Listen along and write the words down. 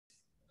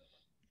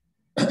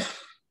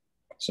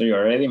So you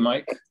are ready,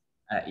 Mike?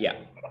 Yeah.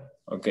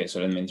 Okay, so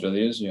let me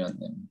introduce you and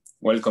then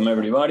welcome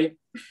everybody.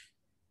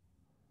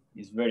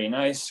 It's very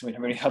nice. We're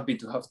very happy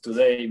to have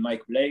today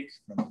Mike Blake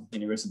from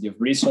University of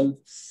Bristol.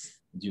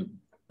 You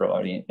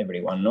probably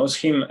everyone knows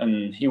him,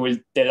 and he will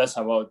tell us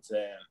about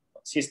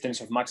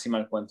systems of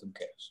maximal quantum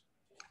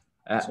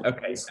chaos. So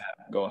Okay.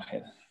 Go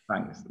ahead.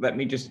 Thanks. Let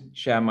me just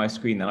share my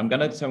screen then. I'm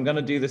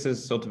gonna do this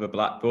as sort of a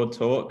Blackboard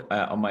talk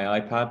on my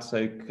iPad.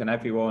 So can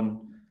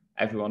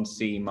everyone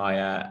see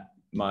my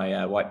my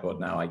whiteboard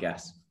now, I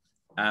guess?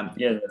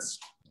 Yeah, that's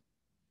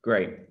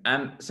great.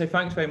 So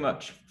thanks very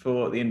much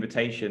for the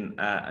invitation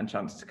and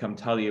chance to come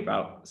tell you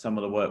about some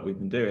of the work we've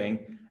been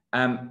doing.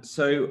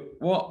 So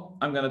what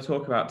I'm going to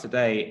talk about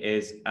today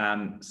is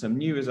some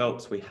new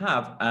results we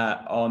have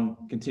on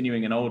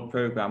continuing an old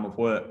program of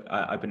work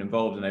I've been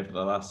involved in over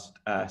the last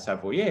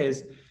several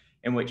years,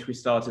 in which we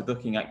started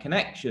looking at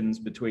connections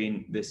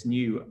between this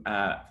new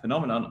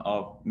phenomenon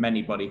of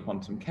many-body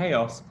quantum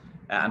chaos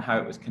and how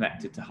it was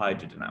connected to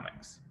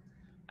hydrodynamics.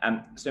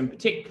 So in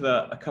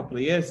particular, a couple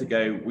of years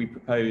ago, we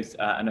proposed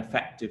an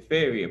effective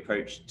theory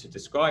approach to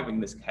describing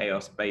this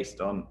chaos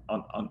based on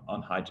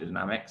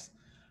hydrodynamics.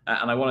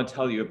 And I want to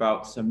tell you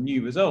about some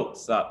new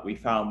results that we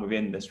found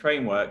within this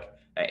framework,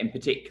 in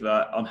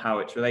particular on how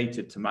it's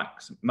related to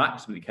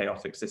maximally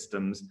chaotic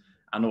systems,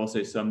 and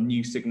also some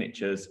new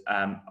signatures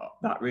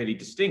that really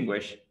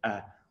distinguish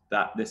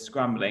that this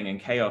scrambling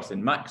and chaos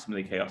in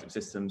maximally chaotic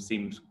systems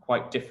seems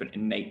quite different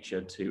in nature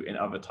to in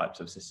other types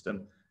of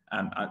system.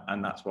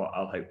 And that's what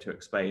I'll hope to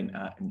explain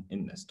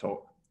in this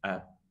talk.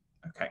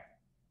 Okay,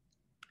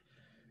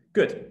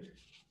 good.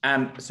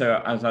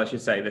 So as I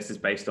should say, this is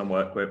based on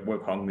work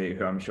with Hong Liu,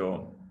 who I'm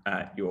sure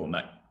you all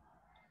know.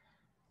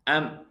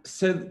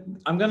 So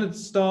I'm going to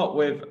start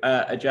with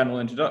a general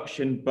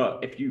introduction,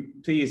 but if you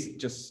please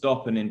just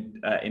stop and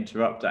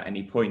interrupt at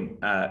any point,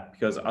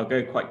 because I'll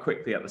go quite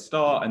quickly at the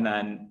start and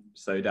then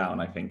slow down,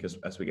 I think,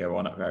 as we go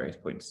on at various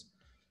points,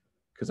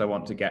 because I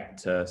want to get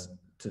to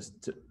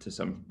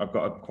some, I've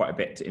got quite a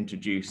bit to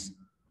introduce.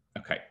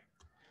 Okay.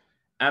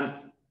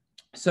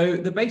 So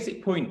the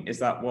basic point is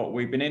that what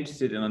we've been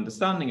interested in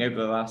understanding over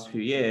the last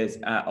few years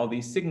are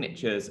these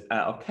signatures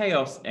of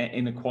chaos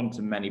in a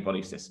quantum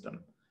many-body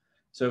system.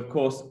 So of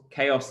course,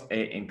 chaos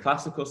in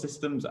classical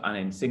systems and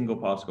in single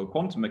particle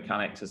quantum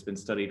mechanics has been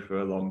studied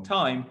for a long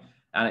time,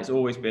 and it's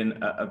always been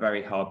a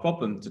very hard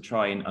problem to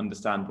try and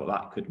understand what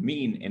that could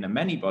mean in a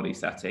many-body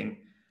setting.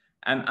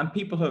 And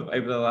people have,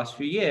 over the last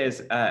few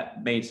years,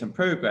 made some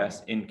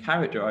progress in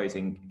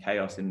characterizing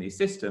chaos in these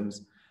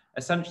systems,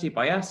 essentially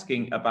by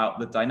asking about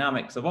the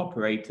dynamics of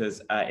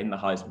operators in the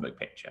Heisenberg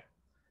picture.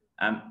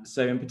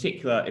 So in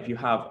particular, if you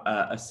have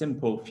a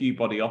simple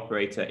few-body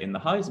operator in the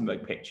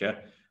Heisenberg picture,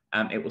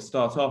 it will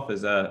start off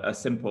as a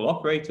simple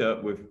operator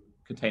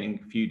containing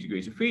few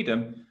degrees of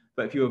freedom,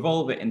 but if you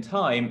evolve it in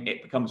time,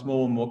 it becomes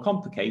more and more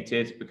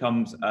complicated,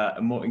 becomes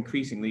a more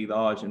increasingly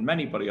large and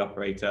many-body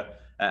operator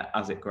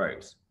as it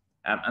grows.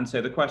 And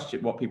so the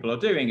question, what people are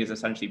doing is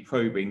essentially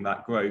probing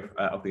that growth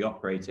of the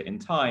operator in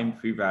time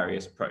through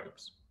various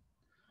probes.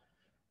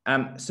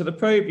 So the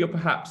probe you're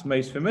perhaps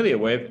most familiar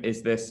with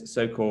is this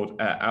so-called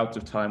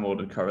out-of-time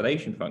ordered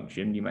correlation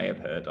function you may have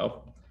heard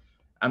of.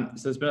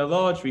 So there's been a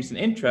large recent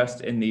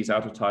interest in these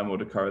out-of-time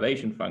ordered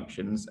correlation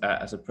functions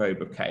as a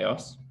probe of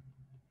chaos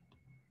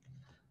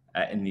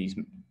in these.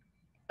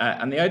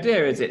 And the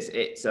idea is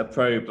it's a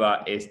probe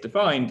that is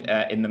defined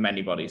in the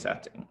many-body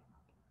setting.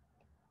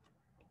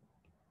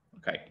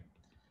 Okay.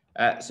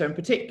 So in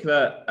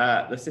particular,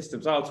 the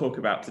systems I'll talk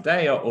about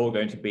today are all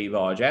going to be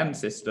large N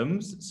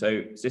systems,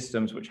 so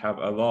systems which have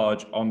a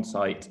large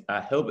on-site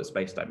Hilbert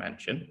space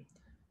dimension.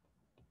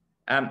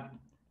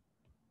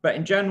 But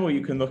in general,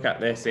 you can look at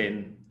this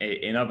in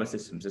other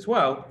systems as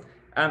well.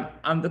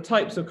 And the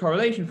types of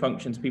correlation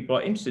functions people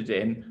are interested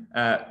in,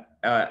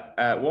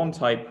 one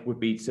type would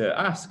be to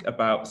ask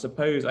about,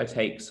 suppose I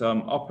take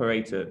some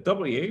operator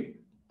W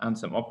and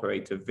some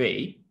operator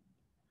V,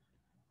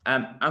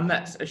 and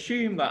let's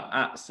assume that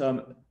at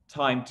some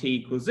time t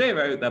equals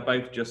 0, they're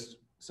both just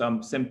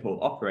some simple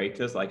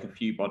operators, like a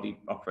few-body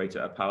operator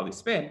at Pauli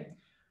spin.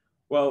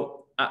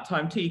 Well, at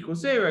time t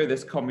equals 0,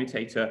 this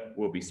commutator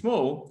will be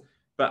small,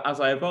 but as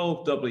I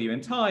evolve W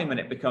in time and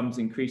it becomes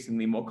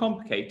increasingly more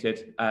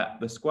complicated,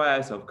 the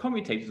squares of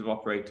commutators of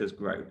operators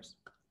grows.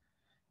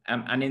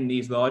 And in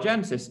these large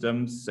N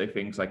systems, so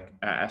things like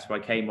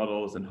SYK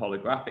models and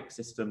holographic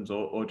systems,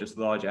 or just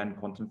large N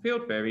quantum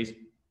field theories,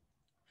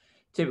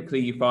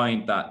 typically you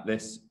find that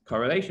this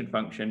correlation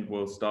function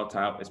will start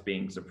out as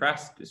being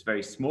suppressed. It's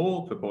very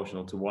small,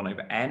 proportional to 1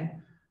 over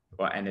n,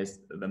 where n is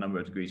the number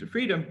of degrees of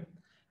freedom.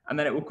 And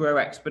then it will grow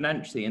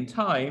exponentially in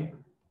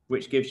time,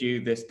 which gives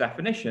you this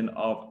definition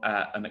of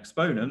an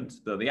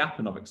exponent, the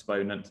Lyapunov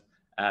exponent,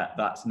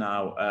 that's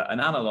now an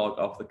analog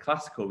of the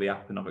classical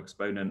Lyapunov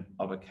exponent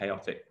of a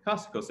chaotic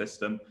classical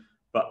system,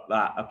 but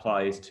that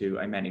applies to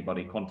a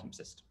many-body quantum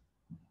system.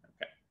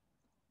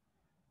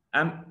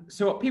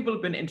 So what people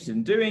have been interested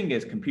in doing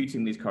is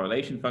computing these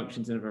correlation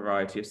functions in a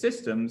variety of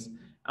systems.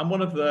 And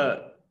one of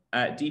the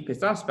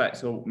deepest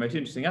aspects or most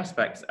interesting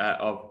aspects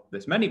of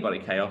this many-body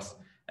chaos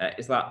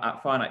is that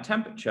at finite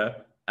temperature,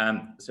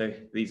 so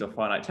these are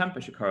finite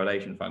temperature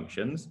correlation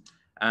functions,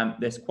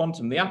 this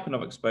quantum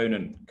Lyapunov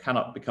exponent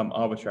cannot become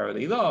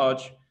arbitrarily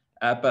large,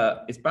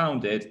 but is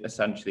bounded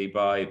essentially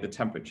by the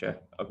temperature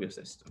of your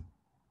system,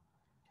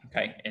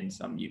 okay, in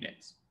some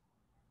units.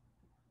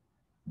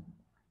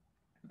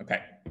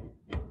 Okay,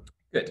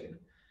 good.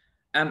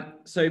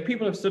 So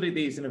people have studied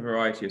these in a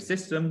variety of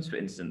systems, for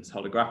instance,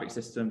 holographic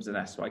systems and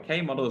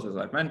SYK models, as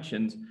I've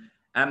mentioned.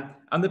 And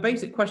the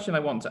basic question I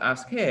want to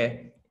ask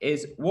here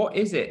is, what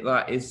is it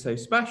that is so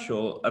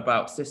special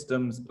about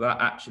systems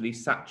that actually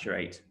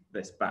saturate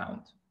this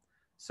bound?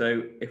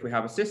 So if we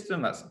have a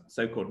system that's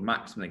so-called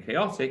maximally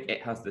chaotic,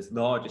 it has this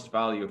largest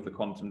value of the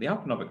quantum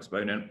Lyapunov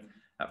exponent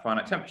at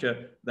finite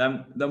temperature,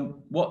 then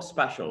what's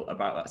special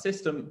about that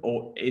system,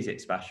 or is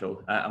it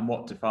special, and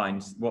what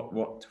defines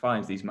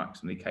these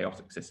maximally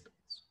chaotic systems?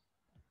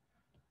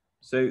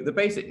 So the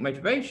basic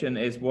motivation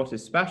is what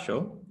is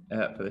special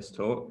for this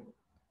talk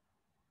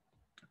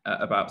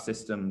about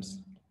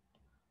systems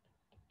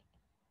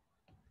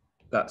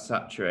that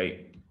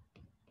saturate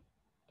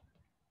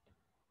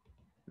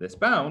this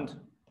bound.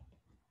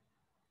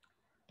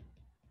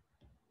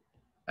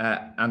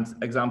 And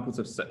examples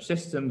of such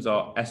systems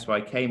are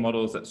SYK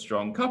models at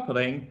strong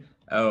coupling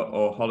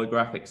or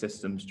holographic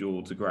systems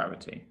dual to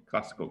gravity,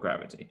 classical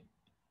gravity.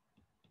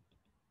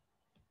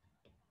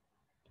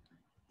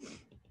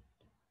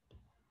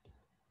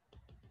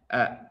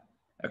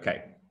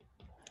 Okay.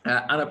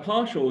 And a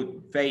partial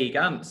vague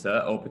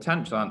answer or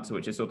potential answer,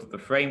 which is sort of the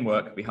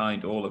framework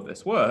behind all of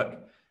this work,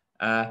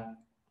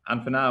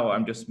 and for now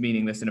I'm just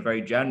meaning this in a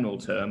very general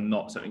term,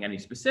 not something any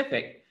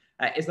specific,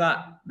 is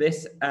that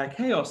this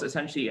chaos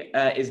essentially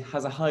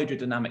has a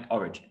hydrodynamic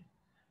origin.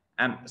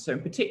 So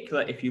in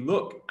particular, if you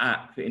look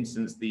at, for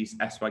instance, these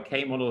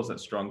SYK models at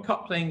strong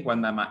coupling,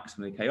 when they're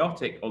maximally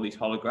chaotic, or these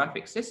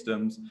holographic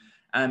systems,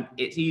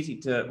 it's easy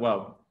to,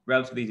 well,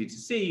 relatively easy to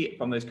see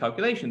from those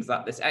calculations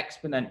that this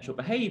exponential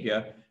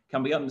behavior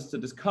can be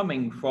understood as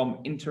coming from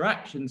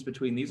interactions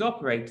between these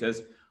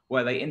operators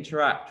where they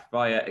interact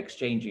via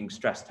exchanging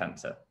stress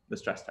tensor, the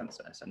stress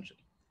tensor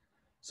essentially.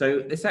 So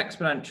this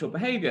exponential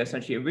behavior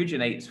essentially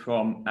originates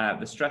from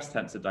the stress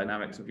tensor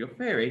dynamics of your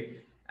theory.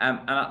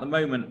 And at the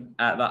moment,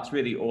 that's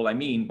really all I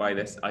mean by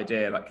this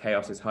idea that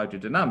chaos is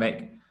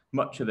hydrodynamic.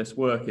 Much of this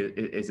work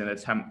is an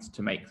attempt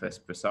to make this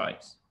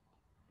precise.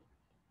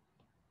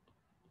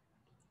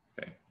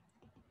 Okay.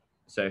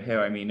 So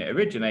here I mean it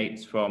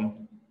originates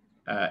from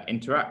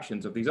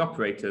interactions of these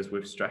operators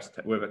with with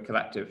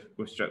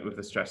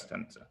the stress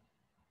tensor.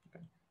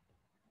 Okay.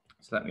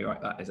 So let me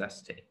write that as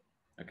ST.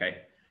 Okay.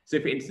 So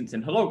for instance,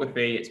 in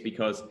holography, it's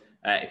because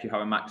if you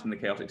have a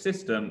maximally chaotic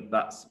system,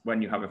 that's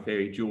when you have a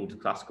theory dual to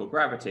classical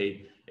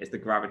gravity. It's the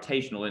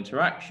gravitational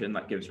interaction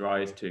that gives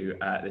rise to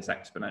this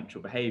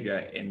exponential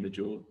behavior in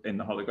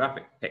the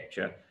holographic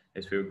picture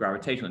is through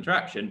gravitational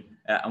interaction.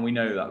 And we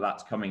know that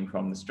that's coming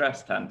from the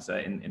stress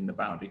tensor in the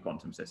boundary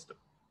quantum system.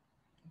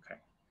 Okay.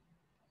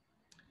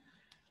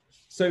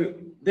 So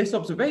this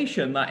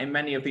observation that in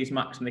many of these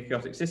maximally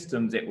chaotic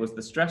systems, it was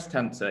the stress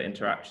tensor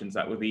interactions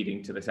that were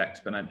leading to this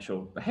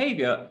exponential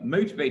behavior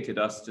motivated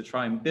us to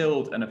try and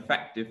build an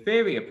effective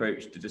theory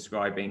approach to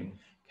describing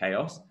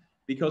chaos,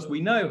 because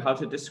we know how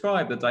to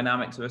describe the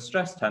dynamics of a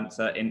stress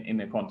tensor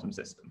in a quantum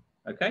system,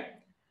 okay?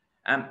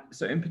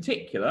 So in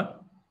particular,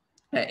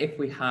 if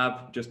we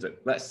have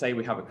let's say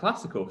we have a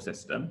classical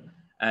system,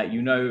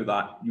 you know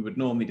that you would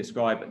normally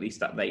describe, at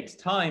least at late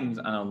times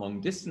and on long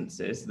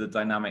distances, the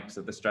dynamics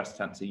of the stress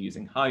tensor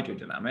using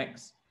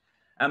hydrodynamics.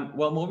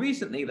 Well, more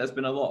recently, there's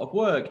been a lot of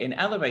work in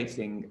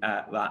elevating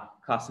that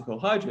classical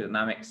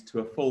hydrodynamics to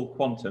a full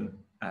quantum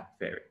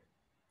theory.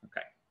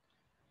 Okay.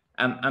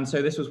 And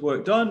so this was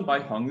work done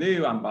by Hong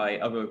Liu and by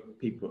other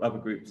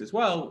groups as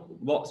well.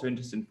 Lots of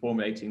interest in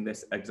formulating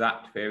this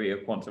exact theory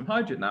of quantum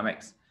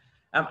hydrodynamics.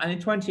 And in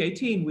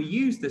 2018, we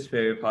used this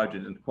theory of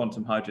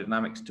quantum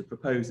hydrodynamics to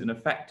propose an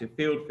effective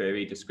field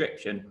theory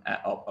description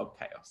of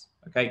chaos,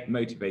 okay,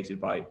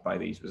 motivated by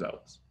these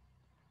results.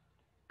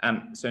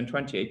 So in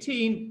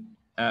 2018,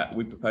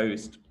 we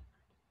proposed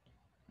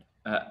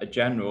a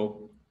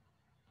general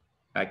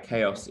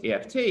chaos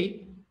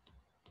EFT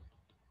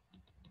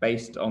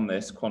based on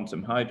this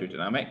quantum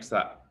hydrodynamics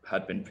that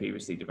had been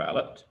previously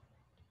developed.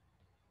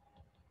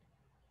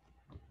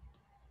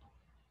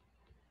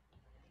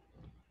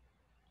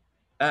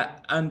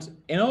 And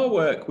in our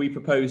work, we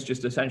proposed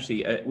just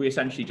essentially, we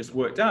essentially just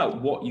worked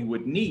out what you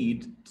would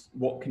need,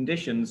 what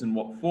conditions and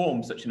what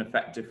form such an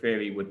effective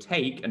theory would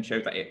take, and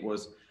showed that it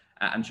was,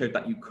 and showed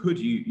that you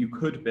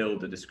could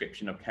build a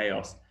description of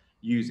chaos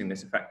using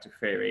this effective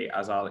theory,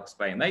 as I'll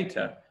explain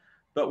later.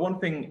 But one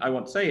thing I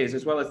want to say is,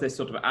 as well as this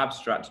sort of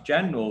abstract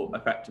general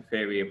effective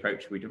theory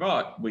approach we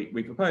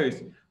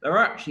proposed, there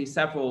are actually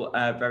several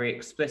very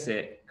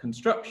explicit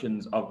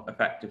constructions of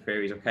effective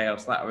theories of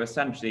chaos that are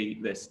essentially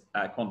this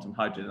quantum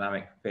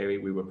hydrodynamic theory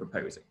we were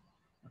proposing.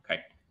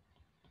 Okay.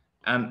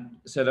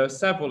 So there are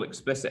several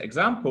explicit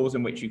examples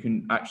in which you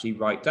can actually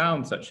write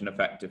down such an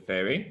effective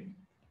theory.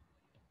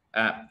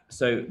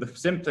 So the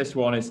simplest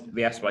one is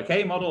the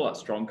SYK model, that's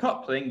strong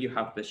coupling. You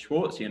have the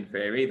Schwarzian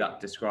theory that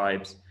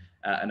describes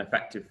an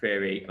effective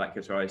theory that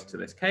gives rise to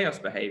this chaos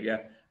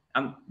behavior.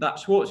 And that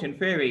Schwarzian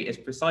theory is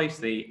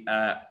precisely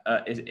a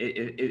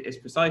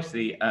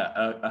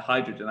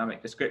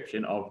hydrodynamic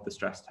description of the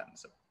stress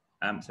tensor.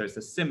 So it's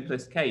the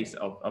simplest case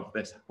of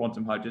this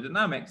quantum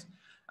hydrodynamics.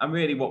 And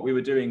really what we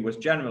were doing was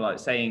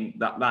saying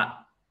that that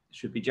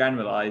should be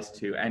generalized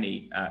to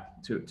any,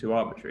 to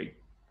arbitrary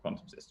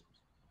quantum systems.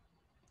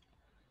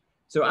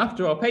 So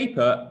after our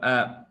paper,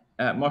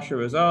 Moshe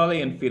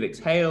Rosali and Felix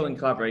Hale and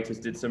collaborators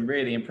did some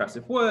really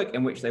impressive work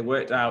in which they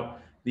worked out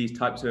these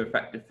types of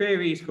effective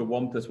theories for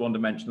 1 + 1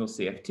 dimensional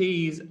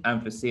CFTs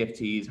and for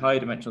CFTs, higher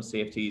dimensional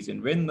CFTs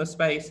in Rindler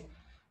space,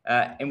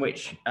 in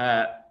which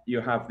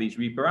you have these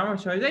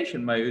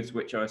reparameterization modes,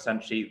 which are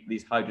essentially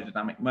these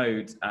hydrodynamic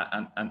modes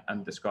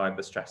and describe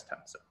the stress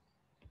tensor.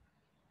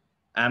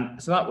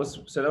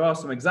 So there are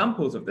some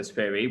examples of this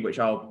theory, which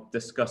I'll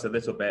discuss a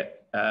little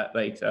bit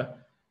later.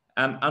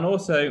 And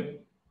also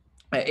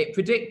it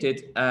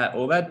predicted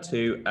or led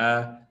to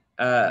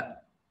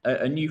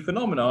a new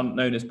phenomenon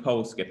known as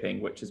pole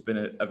skipping, which has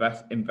been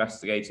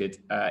investigated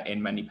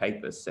in many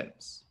papers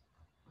since.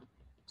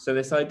 So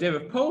this idea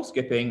of pole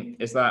skipping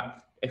is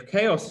that if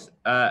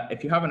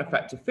you have an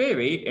effective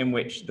theory in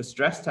which the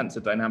stress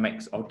tensor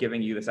dynamics are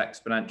giving you this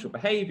exponential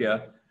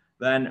behavior,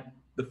 then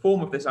the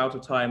form of this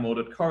out-of-time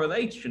ordered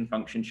correlation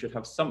function should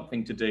have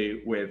something to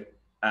do with,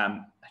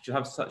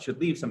 should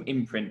leave some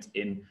imprint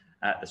in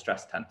the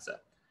stress tensor.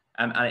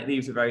 And it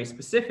leaves a very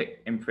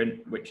specific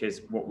imprint, which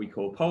is what we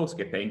call pole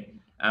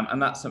skipping.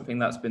 And that's something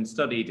that's been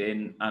studied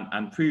in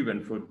and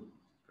proven for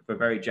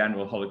very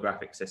general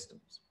holographic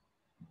systems.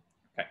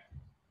 Okay.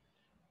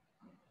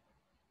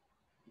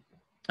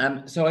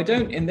 So I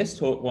don't, in this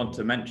talk, want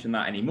to mention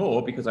that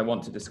anymore because I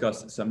want to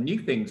discuss some new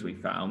things we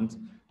found.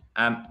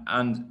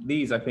 And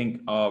these, I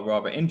think, are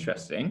rather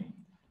interesting.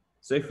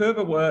 So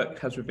further work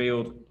has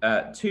revealed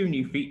 2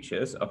 new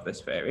features of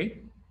this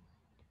theory.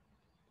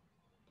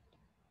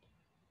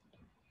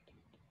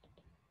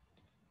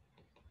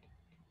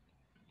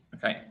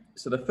 Okay,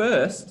 so the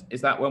first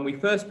is that when we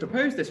first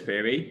proposed this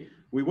theory,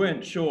 we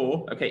weren't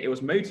sure, okay, it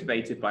was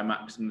motivated by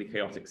maximally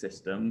chaotic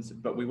systems,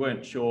 but we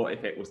weren't sure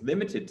if it was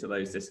limited to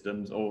those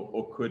systems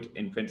or could,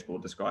 in principle,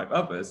 describe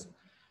others.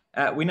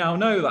 We now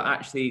know that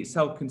actually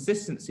cell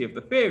consistency of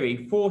the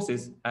theory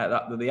forces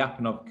that the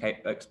Lyapunov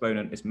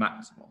exponent is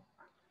maximal.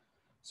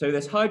 So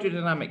this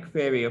hydrodynamic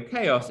theory of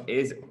chaos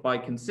is, by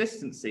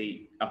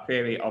consistency, a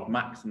theory of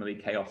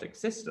maximally chaotic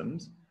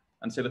systems.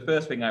 And so the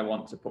first thing I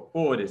want to put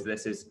forward is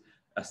this is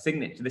a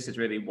signature. This is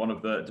really one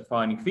of the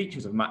defining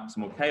features of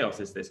maximal chaos,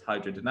 is this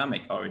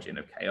hydrodynamic origin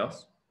of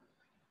chaos.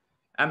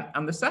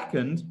 And the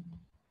second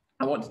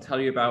I want to tell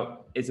you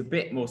about is a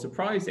bit more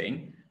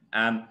surprising.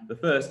 The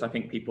first, I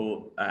think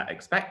people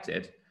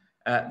expected.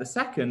 The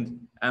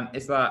second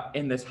is that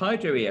in this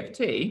hydro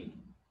EFT,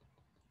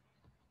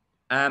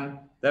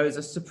 there is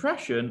a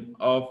suppression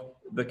of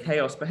the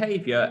chaos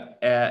behavior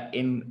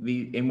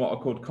in what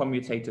are called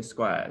commutator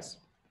squares.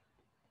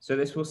 So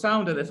this will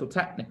sound a little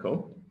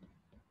technical,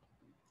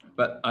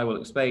 but I will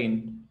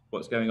explain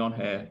what's going on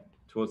here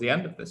towards the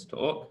end of this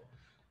talk.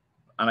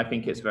 And I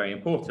think it's very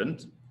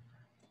important.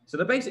 So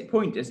the basic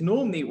point is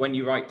normally when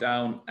you write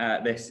down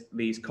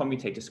these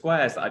commutator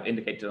squares that I've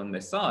indicated on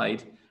this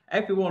side,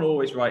 everyone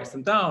always writes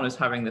them down as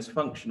having this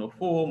functional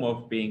form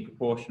of being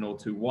proportional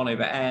to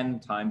 1/n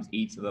times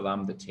e to the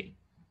lambda t.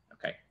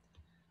 Okay,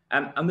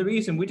 and the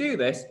reason we do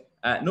this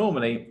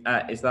normally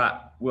is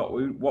that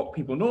what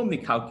people normally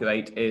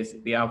calculate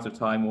is the out of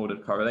time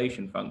ordered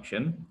correlation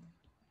function,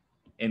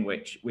 in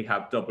which we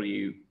have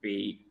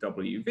WB,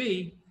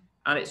 WV,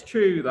 and it's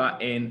true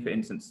that in, for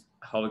instance,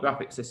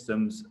 holographic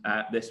systems,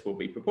 this will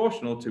be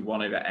proportional to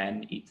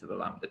 1/n e to the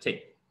lambda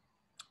t,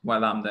 where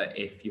lambda,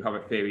 if you have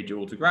a theory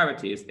dual to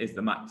gravity, is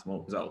the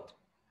maximal result.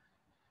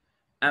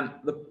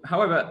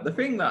 However, the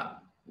thing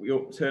that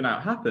will turn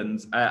out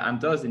happens, and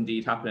does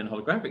indeed happen in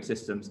holographic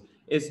systems,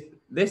 is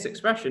this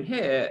expression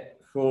here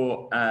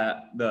for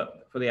the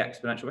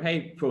exponential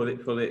behavior,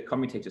 for the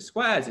commutator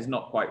squares is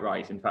not quite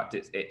right. In fact,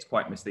 it's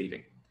quite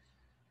misleading.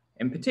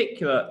 In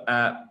particular,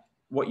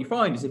 what you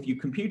find is if you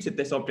computed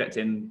this object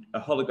in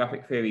a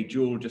holographic theory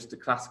dual just to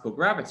classical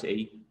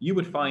gravity, you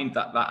would find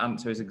that that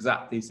answer is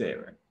exactly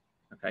 0.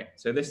 Okay,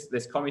 so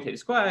this commutator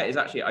square is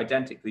actually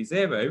identically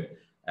 0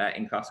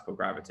 in classical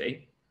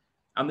gravity.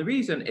 And the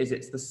reason is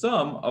it's the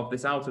sum of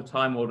this out of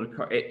time ordered,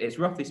 it's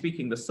roughly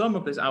speaking the sum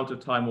of this out of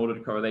time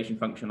ordered correlation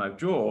function I've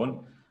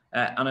drawn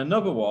and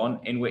another one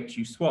in which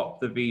you swap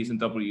the V's and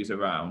W's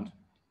around.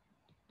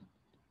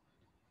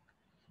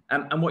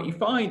 And what you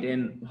find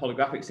in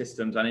holographic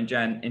systems and in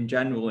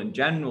general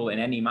in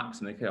any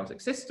maximally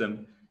chaotic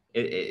system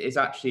is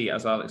actually,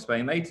 as I'll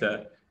explain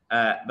later,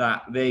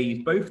 that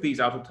both these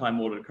out of time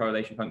ordered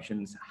correlation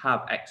functions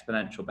have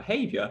exponential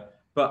behavior,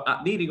 but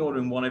at leading order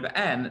in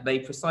 1/n, they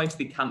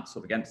precisely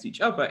cancel against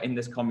each other in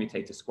this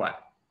commutator square.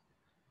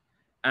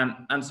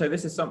 And so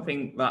this is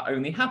something that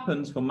only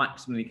happens for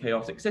maximally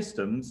chaotic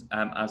systems,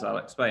 as I'll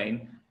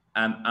explain.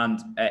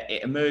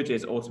 it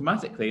emerges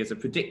automatically as a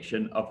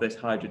prediction of this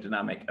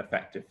hydrodynamic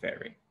effective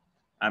theory.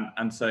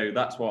 And so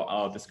that's what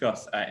I'll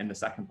discuss in the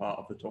second part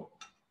of the talk.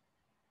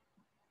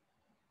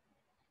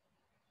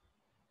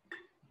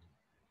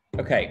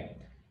 Okay,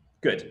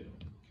 good.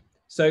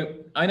 So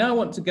I now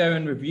want to go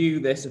and review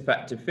this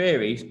effective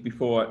theory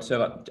before,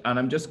 and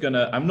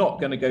I'm not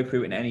gonna go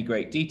through in any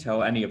great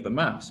detail any of the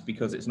maths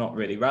because it's not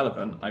really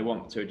relevant. I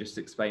want to just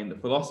explain the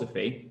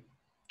philosophy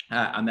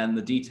and then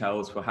the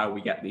details for how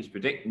we get these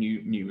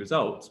new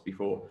results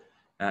before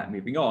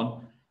moving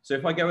on. So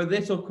if I go a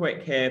little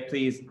quick here,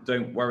 please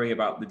don't worry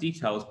about the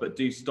details, but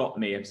do stop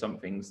me if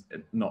something's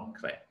not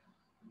clear.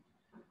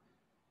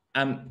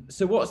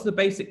 So what's the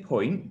basic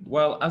point?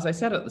 Well, as I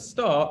said at the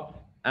start,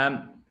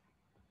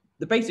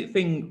 the basic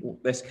thing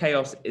this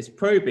chaos is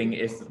probing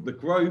is the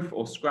growth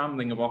or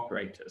scrambling of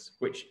operators,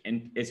 which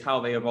is how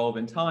they evolve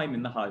in time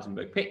in the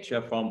Heisenberg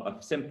picture from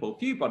a simple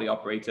few body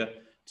operator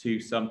to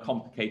some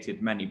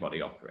complicated many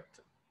body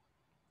operator.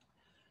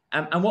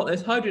 And what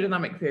this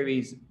hydrodynamic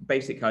theory's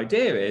basic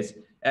idea is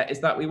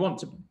that we want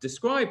to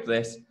describe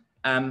this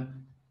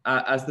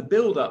as the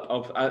build-up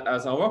of,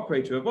 as our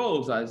operator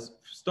evolves,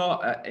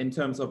 in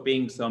terms of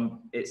being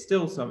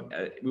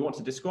we want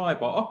to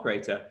describe our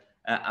operator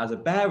as a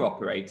bare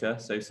operator,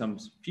 so some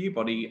few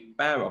body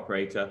bare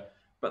operator,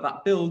 but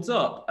that builds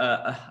up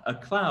a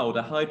cloud,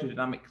 a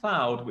hydrodynamic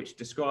cloud, which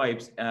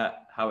describes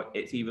how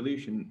its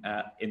evolution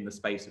in the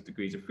space of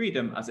degrees of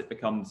freedom as it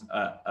becomes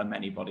a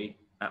many body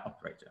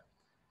operator.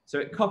 So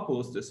it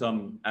couples to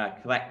some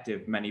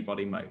collective many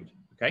body mode,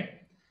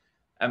 okay?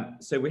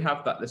 So we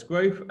have that this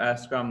growth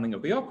scrambling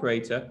of the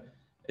operator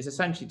is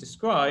essentially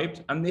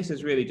described, and this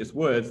is really just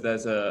words.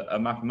 There's a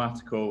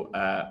mathematical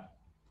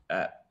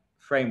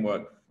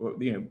framework.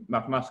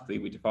 Mathematically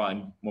we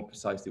define more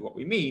precisely what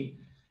we mean,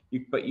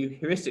 but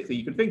heuristically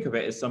you can think of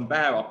it as some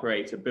bare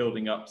operator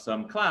building up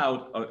some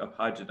cloud of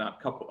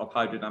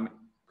hydrodynamic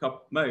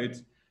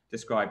modes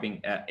describing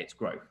its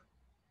growth.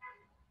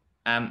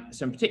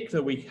 So in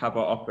particular, we have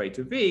our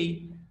operator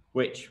V,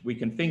 which we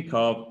can think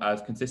of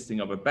as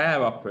consisting of a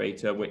bare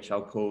operator, which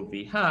I'll call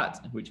V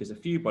hat, which is a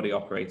few body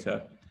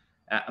operator.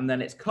 And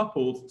then it's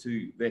coupled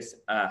to this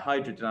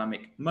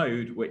hydrodynamic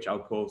mode, which I'll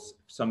call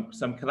some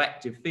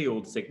collective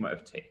field sigma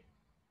of T.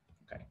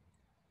 Okay.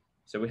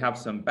 So we have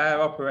some bare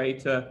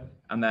operator,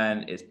 and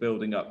then it's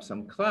building up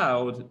some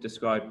cloud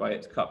described by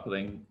its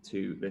coupling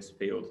to this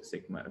field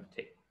sigma of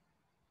T.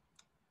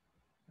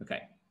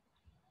 Okay.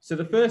 So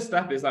the first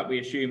step is that we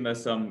assume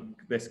there's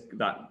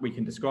that we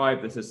can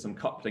describe this as some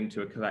coupling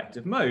to a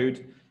collective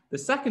mode. The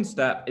second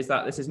step is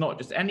that this is not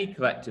just any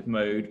collective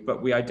mode,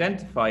 but we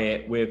identify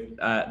it with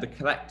the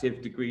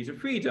collective degrees of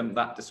freedom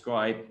that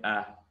describe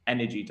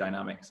energy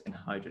dynamics in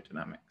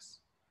hydrodynamics.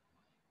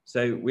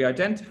 So we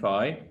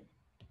identify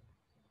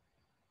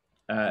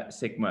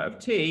sigma of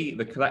T,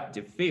 the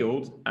collective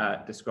field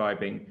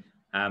describing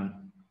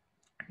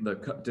the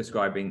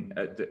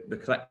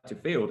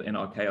collective field in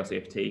our chaos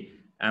EFT,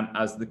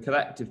 as the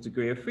collective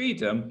degree of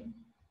freedom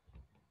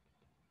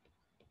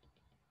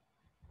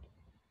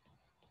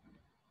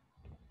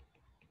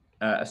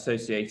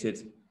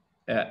associated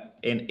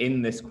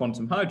in this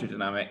quantum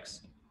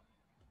hydrodynamics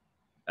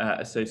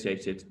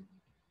associated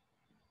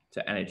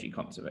to energy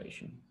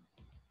conservation.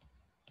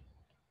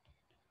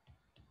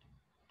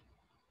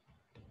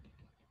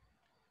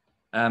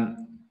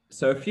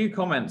 So a few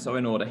comments are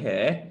in order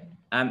here.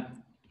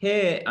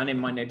 Here and in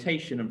my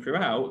notation and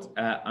throughout,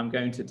 I'm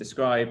going to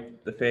describe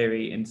the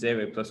theory in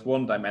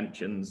 0+1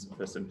 dimensions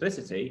for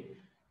simplicity,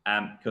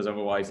 because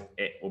otherwise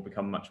it will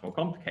become much more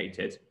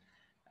complicated.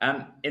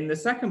 In the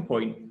second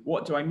point,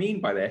 what do I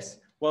mean by this?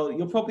 Well,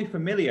 you're probably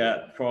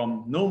familiar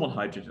from normal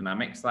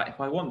hydrodynamics that if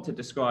I want to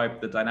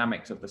describe the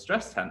dynamics of the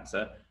stress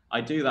tensor,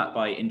 I do that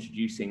by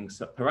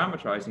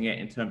parameterizing it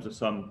in terms of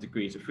some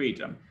degrees of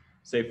freedom.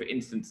 So for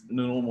instance,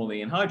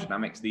 normally in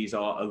hydrodynamics, these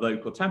are a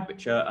local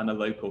temperature and a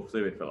local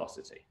fluid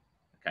velocity.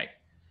 Okay,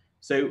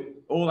 so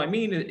all I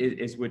mean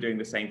is we're doing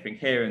the same thing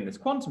here in this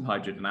quantum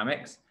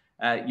hydrodynamics.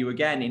 You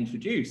again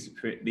introduce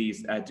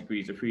these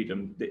degrees of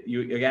freedom.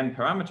 You again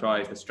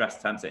parameterize the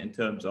stress tensor in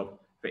terms of,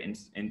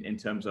 in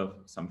terms of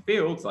some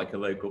fields like a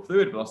local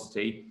fluid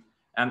velocity.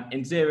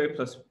 In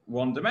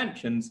 0+1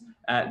 dimensions,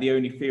 the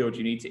only field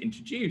you need to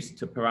introduce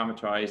to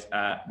parameterize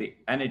the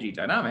energy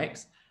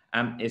dynamics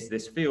is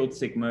this field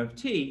sigma of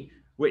T,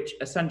 which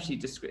essentially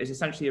is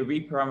essentially a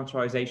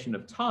reparameterization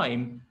of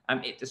time,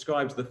 and it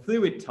describes the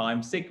fluid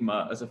time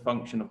sigma as a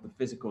function of the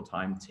physical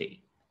time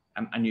T.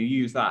 And you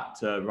use that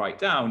to write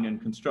down and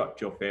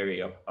construct your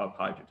theory of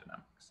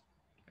hydrodynamics.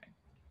 Okay.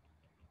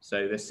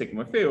 So this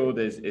sigma field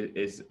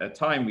is a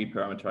time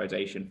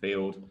reparameterization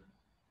field,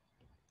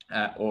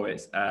 or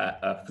it's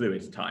a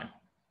fluid time.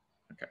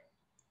 Okay,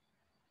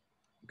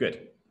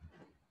 good.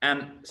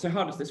 So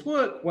how does this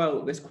work?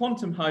 Well, this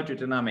quantum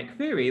hydrodynamic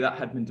theory that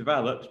had been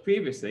developed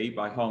previously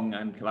by Hong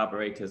and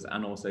collaborators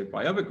and also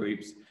by other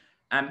groups,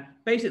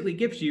 basically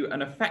gives you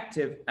an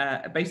effective,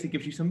 basically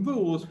gives you some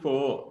rules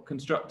for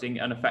constructing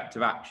an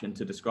effective action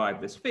to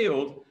describe this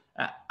field,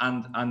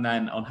 and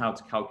then on how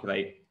to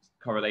calculate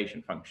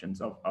correlation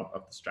functions of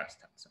the stress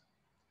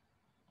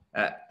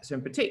tensor. So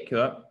in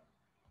particular,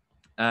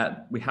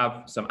 we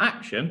have some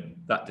action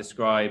that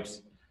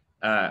describes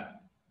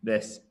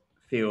this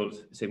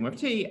field sigma of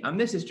t, and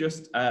this is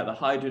just the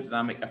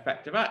hydrodynamic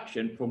effective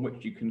action from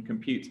which you can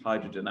compute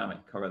hydrodynamic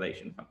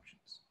correlation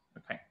functions.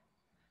 Okay.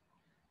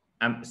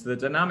 So the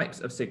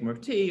dynamics of sigma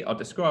of t are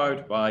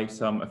described by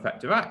some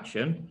effective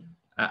action,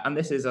 and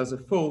this is as a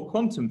full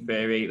quantum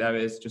theory. There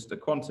is just a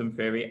quantum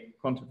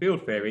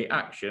field theory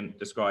action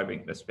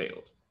describing this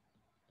field.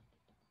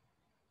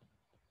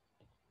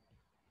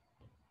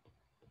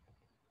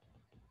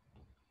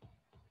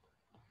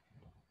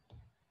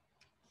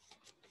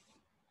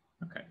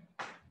 Okay,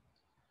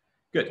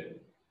 good.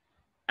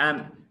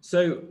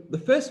 So the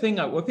first thing,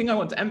 one thing I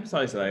want to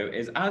emphasize though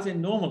is, as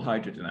in normal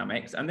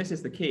hydrodynamics, and this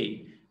is the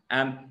key,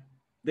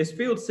 this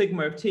field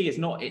sigma of t is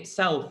not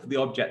itself the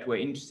object we're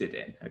interested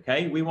in.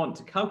 Okay, we want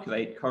to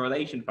calculate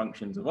correlation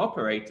functions of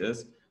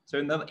operators. So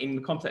in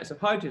the context of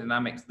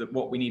hydrodynamics, that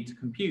what we need to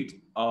compute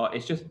what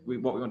we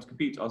want to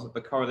compute are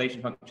the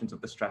correlation functions of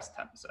the stress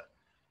tensor.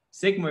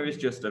 Sigma is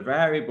just a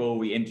variable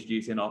we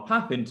introduce in our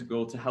path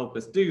integral to help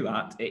us do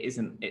that. It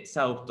isn't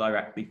itself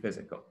directly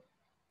physical.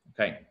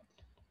 Okay.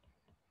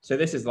 So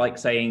this is like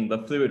saying the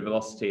fluid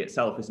velocity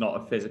itself is not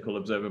a physical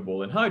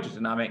observable in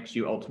hydrodynamics.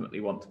 You ultimately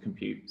want to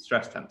compute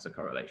stress tensor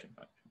correlation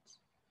functions.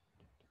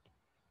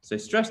 So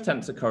stress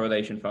tensor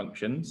correlation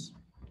functions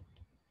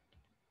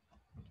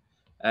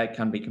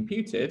can be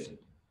computed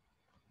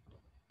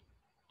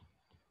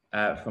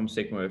from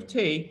sigma of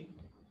t.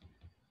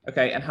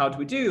 Okay, and how do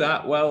we do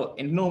that? Well,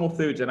 in normal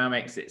fluid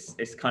dynamics,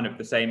 it's kind of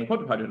the same in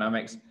quantum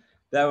hydrodynamics.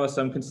 There are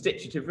some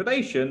constitutive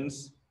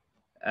relations.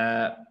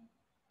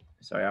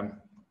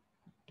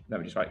 Let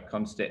me just write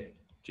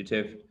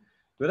constitutive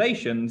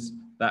relations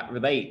that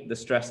relate the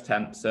stress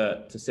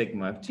tensor to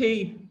sigma of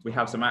t. We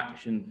have some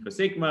action for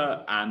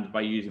sigma, and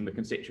by using the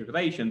constitutive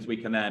relations, we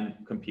can then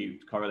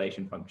compute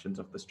correlation functions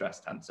of the stress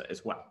tensor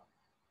as well.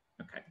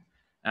 Okay,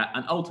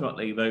 and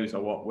ultimately, those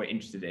are what we're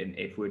interested in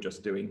if we're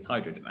just doing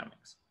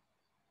hydrodynamics.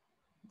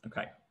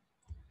 Okay,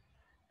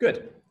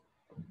 good.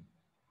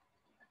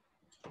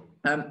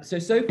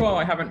 So far,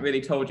 I haven't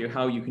really told you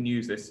how you can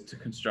use this to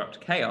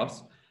construct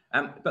chaos.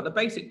 But the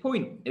basic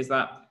point is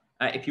that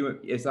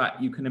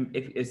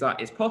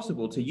it's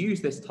possible to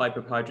use this type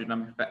of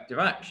hydrodynamic effective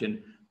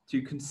action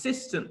to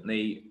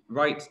consistently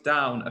write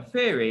down a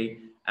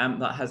theory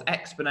that has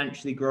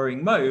exponentially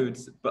growing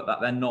modes, but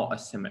that they're not a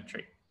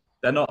symmetry.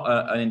 They're not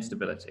an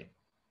instability.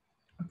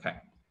 Okay.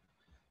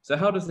 So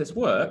how does this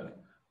work?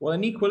 Well,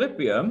 in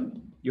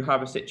equilibrium, you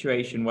have a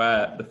situation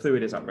where the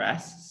fluid is at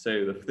rest.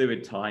 So the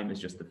fluid time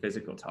is just the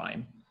physical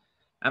time.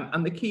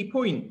 And the key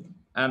point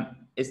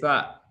is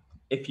that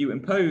if you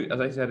impose, as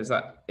I said, is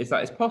that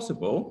it's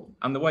possible.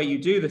 And the way you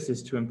do this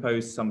is to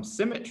impose some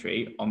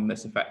symmetry on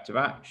this effective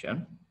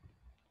action.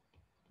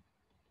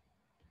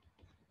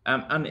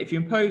 And if you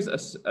impose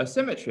a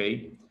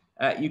symmetry,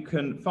 you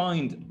can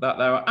find that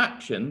there are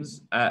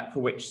actions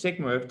for which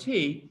sigma of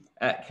t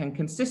can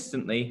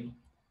consistently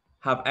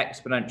have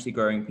exponentially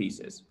growing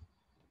pieces.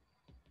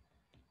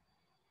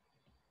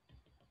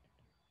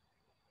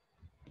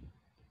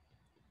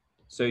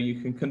 So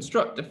you can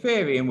construct a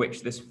theory in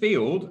which this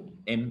field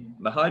in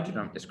the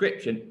hydrodynamic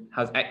description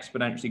has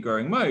exponentially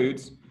growing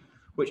modes,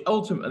 which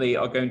ultimately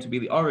are going to be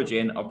the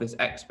origin of this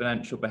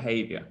exponential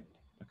behavior.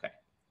 Okay.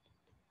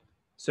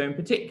 So in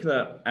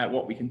particular,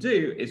 what we can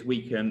do is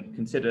we can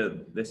consider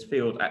this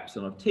field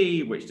epsilon of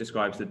t, which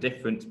describes the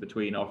difference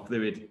between our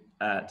fluid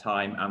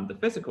time and the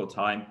physical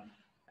time.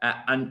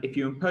 And if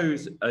you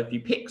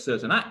pick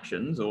certain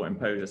actions or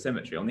impose a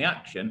symmetry on the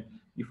action,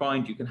 you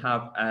find you can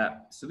have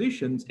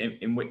solutions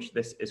in which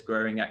this is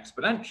growing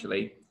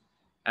exponentially.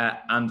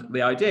 And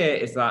the idea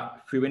is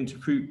that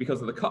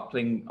because of the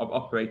coupling of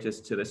operators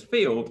to this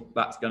field,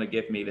 that's going to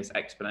give me this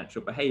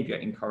exponential behavior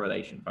in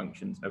correlation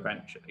functions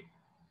eventually.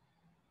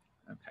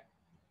 Okay,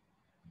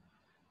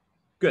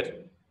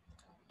 good.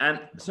 And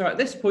so at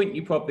this point,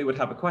 you probably would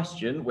have a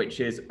question,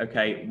 which is,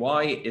 okay,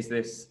 why is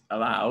this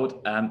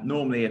allowed?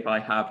 Normally, if I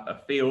have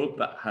a field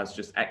that has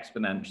just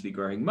exponentially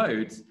growing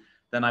modes,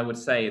 then I would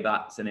say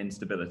that's an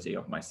instability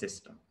of my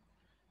system.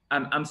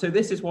 And so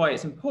this is why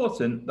it's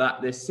important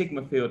that this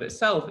sigma field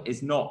itself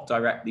is not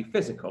directly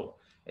physical.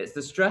 It's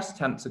the stress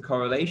tensor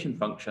correlation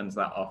functions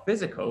that are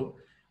physical.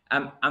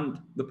 And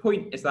the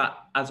point is that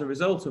as a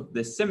result of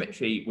this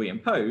symmetry we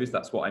impose,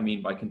 that's what I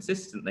mean by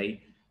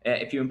consistently,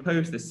 if you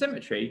impose this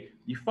symmetry,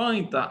 you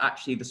find that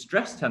actually the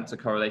stress tensor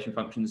correlation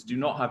functions do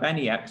not have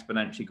any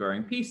exponentially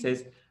growing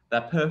pieces.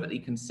 They're perfectly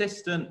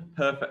consistent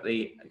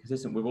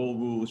with all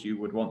rules you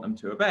would want them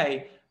to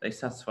obey. They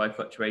satisfy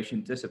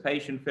fluctuation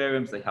dissipation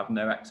theorems. They have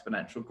no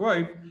exponential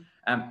growth.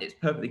 It's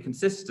perfectly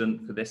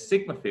consistent for this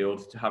sigma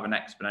field to have an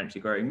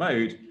exponentially growing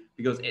mode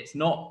because it's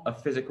not a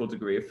physical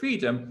degree of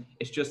freedom.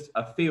 It's just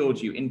a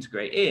field you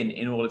integrate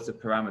in order to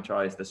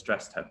parameterize the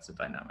stress tensor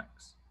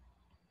dynamics.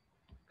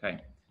 Okay,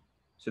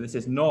 so this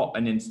is not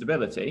an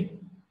instability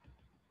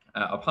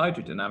of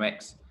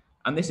hydrodynamics.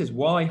 And this is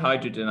why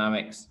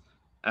hydrodynamics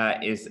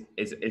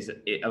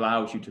it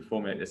allows you to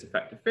formulate this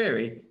effective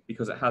theory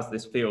because it has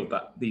this field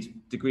that these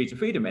degrees of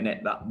freedom in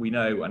it that we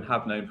know and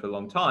have known for a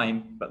long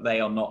time, but they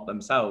are not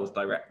themselves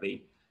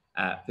directly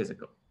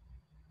physical.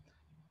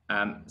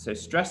 So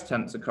stress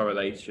tensor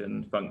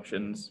correlation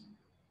functions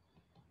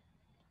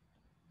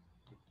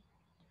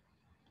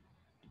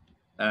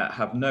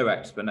have no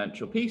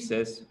exponential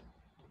pieces,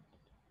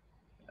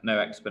 no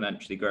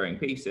exponentially growing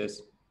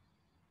pieces,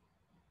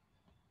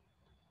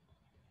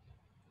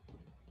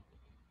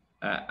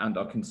 and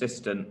are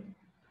consistent,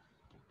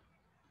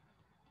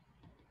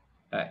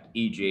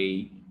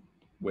 e.g.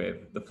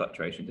 with the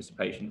fluctuation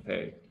dissipation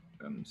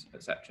theorems,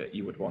 etc.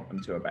 you would want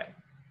them to obey.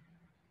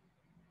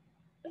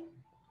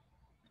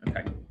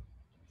 Okay,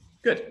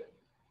 good.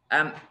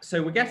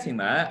 So we're getting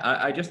there.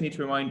 I just need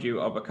to remind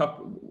you of a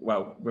couple,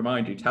 well,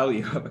 tell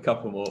you of a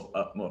couple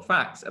more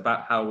facts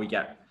about how we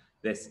get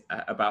this,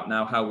 about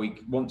now how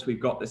we, once we've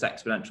got this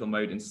exponential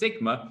mode in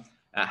sigma,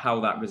 how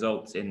that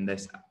results in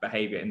this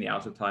behavior in the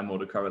out of time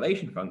ordered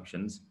correlation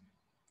functions.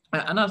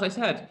 And as I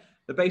said,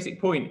 the basic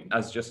point,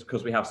 as just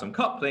because we have some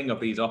coupling of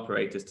these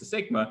operators to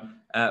sigma,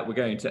 we're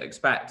going to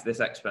expect this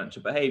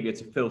exponential behavior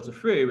to filter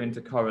through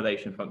into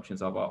correlation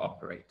functions of our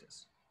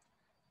operators.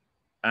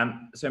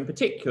 So in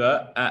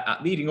particular,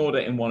 at leading order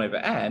in 1 over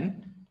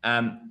n,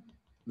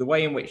 the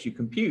way in which you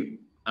compute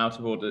out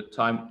of order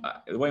time,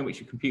 the way in which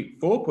you compute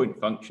 4-point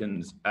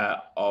functions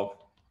of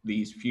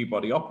these few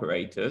body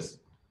operators.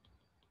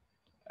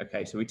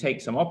 Okay, so we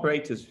take some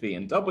operators v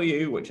and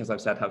w, which, as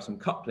I've said, have some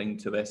coupling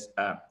to this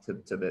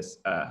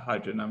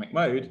hydrodynamic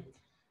mode,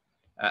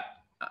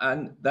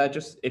 and they're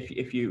just,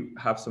 if you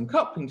have some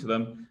coupling to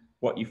them,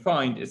 what you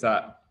find is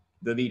that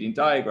the leading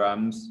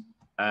diagrams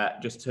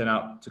just turn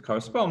out to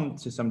correspond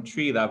to some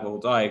tree-level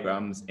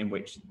diagrams in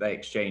which they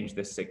exchange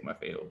this sigma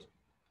field.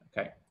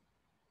 Okay,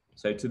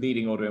 so to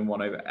leading order in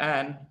 1 over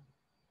n,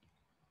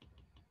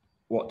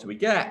 what do we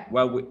get?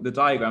 Well, the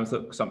diagrams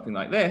look something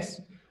like this.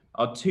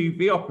 Our two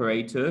V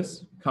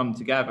operators come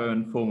together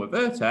and form a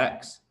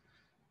vertex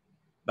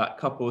that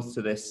couples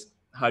to this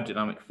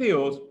hydrodynamic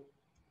field,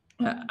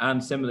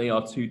 and similarly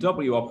our two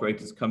W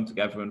operators come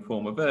together and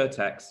form a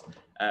vertex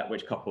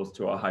which couples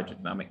to our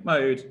hydrodynamic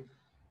mode,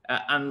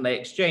 and they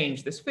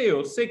exchange this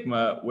field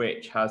sigma,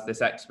 which has this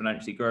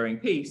exponentially growing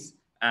piece,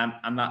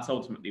 and that's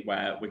ultimately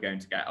where we're going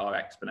to get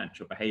our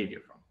exponential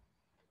behavior from.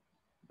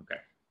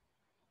 Okay,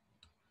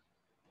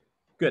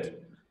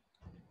 good.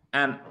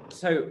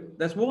 So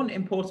there's one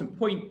important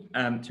point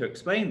to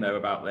explain though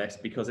about this,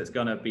 because it's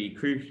going to be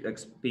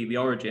the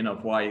origin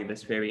of why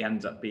this theory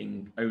ends up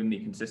being only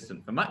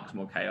consistent for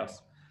maximal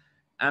chaos,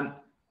 and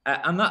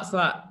that's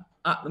that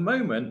at the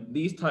moment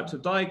these types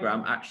of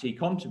diagram actually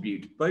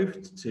contribute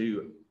both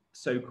to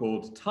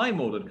so-called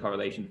time-ordered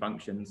correlation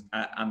functions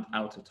and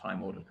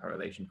out-of-time ordered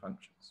correlation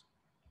functions.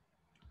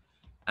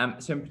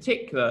 So in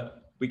particular,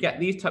 we get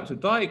these types of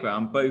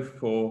diagram both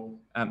for,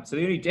 so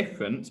the only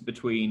difference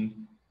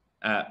between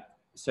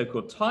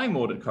so-called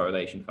time-ordered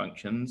correlation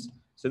functions,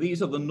 so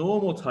these are the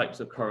normal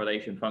types of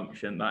correlation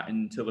function that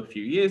until a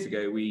few years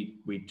ago,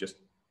 we'd just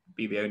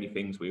be the only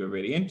things we were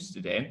really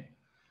interested in.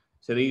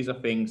 So these are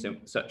things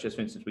such as,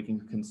 for instance, we can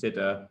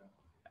consider,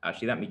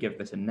 actually, let me give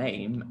this a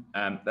name.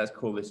 Let's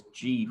call this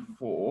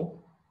G4.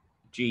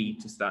 G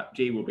to start,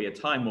 G will be a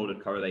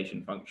time-ordered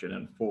correlation function,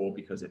 and 4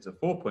 because it's a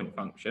 4-point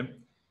function.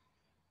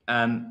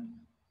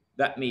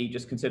 Let me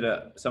just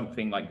consider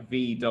something like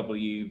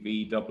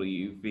VW,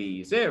 VW,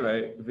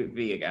 V0,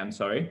 V again,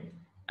 sorry.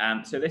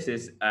 So this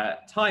is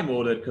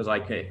time-ordered because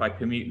if I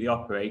commute the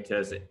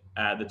operators,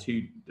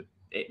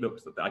 it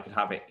looks that I could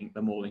have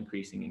them all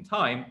increasing in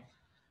time.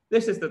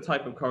 This is the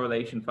type of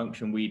correlation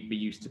function we'd be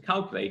used to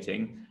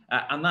calculating,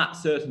 and that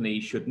certainly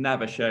should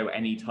never show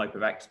any type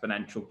of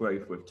exponential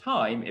growth with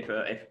time.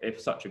 If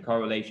such a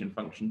correlation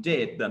function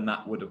did, then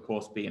that would of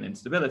course be an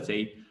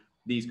instability.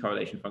 These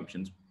correlation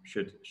functions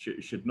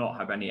should not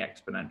have any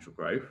exponential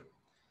growth.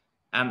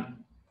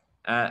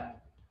 The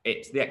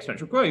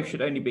exponential growth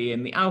should only be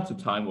in the out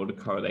of time ordered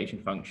correlation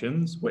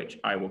functions, which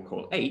I will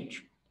call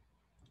H,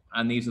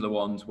 and these are the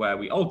ones where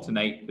we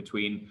alternate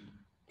between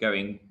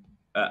going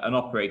an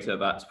operator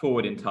that's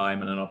forward in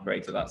time and an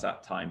operator that's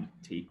at time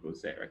t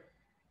equals 0.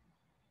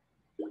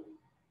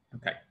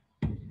 Okay.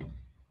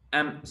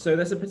 So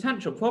there's a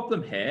potential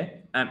problem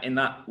here in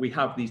that we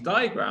have these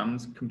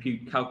diagrams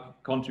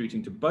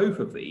contributing to both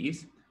of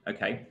these.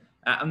 Okay.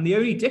 And the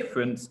only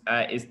difference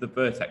is the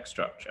vertex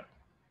structure.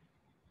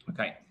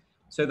 Okay.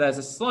 So there's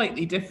a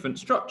slightly different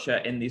structure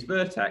in these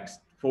vertex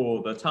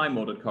for the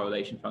time-ordered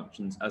correlation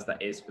functions as there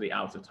is for the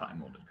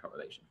out-of-time ordered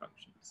correlation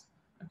functions.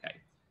 Okay.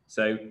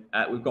 So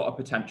we've got a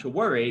potential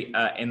worry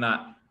in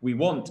that we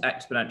want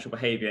exponential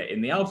behavior in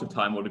the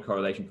out-of-time ordered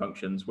correlation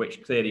functions,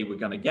 which clearly we're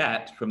going to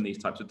get from these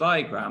types of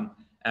diagram,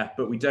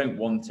 but we don't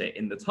want it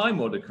in the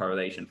time-ordered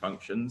correlation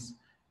functions.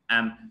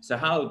 So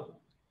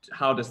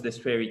how does this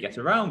theory get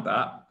around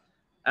that?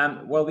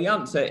 Well, the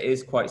answer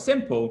is quite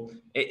simple.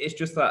 It's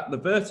just that the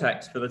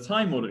vertex for the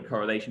time-ordered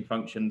correlation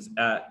functions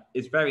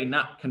can very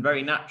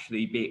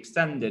naturally be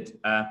extended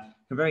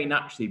can very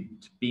naturally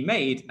be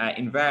made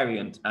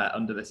invariant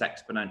under this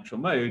exponential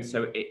mode,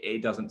 so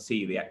it doesn't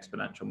see the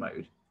exponential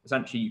mode.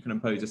 Essentially, you can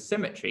impose a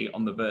symmetry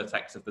on the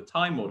vertex of the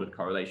time-ordered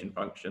correlation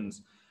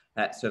functions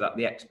so that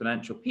the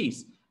exponential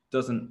piece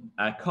doesn't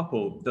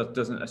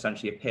doesn't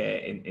essentially appear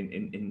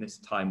in this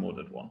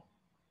time-ordered one.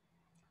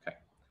 Okay.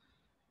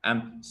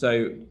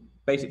 So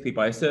basically,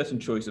 by a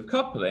certain choice of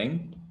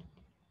coupling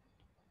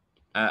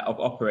of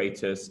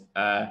operators,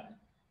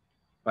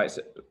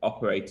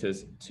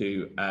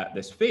 to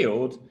this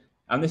field,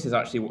 and this is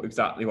actually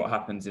exactly what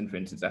happens in, for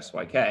instance,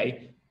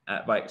 SYK,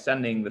 by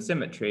extending the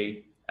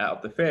symmetry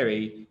of the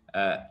theory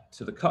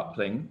to the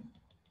coupling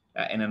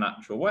in a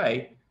natural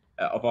way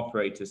of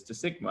operators to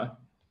sigma.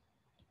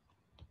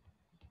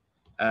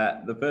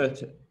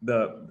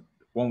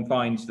 One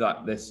finds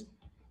that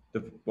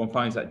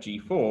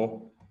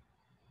G4,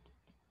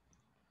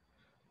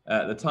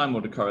 the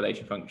time-ordered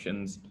correlation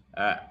functions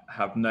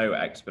have no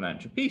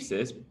exponential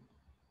pieces.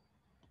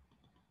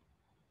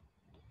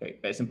 Okay,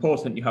 but it's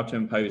important you have to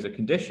impose a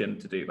condition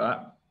to do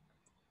that.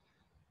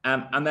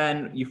 And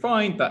then you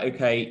find that,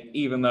 okay,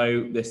 even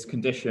though this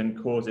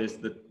condition causes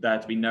there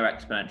to be no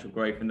exponential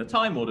growth in the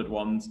time-ordered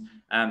ones,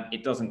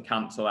 it doesn't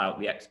cancel out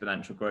the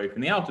exponential growth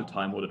in the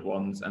out-of-time-ordered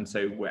ones. And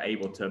so we're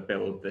able to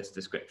build this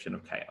description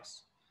of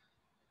chaos.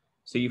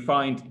 So you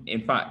find, in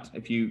fact,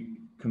 if you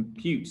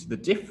compute the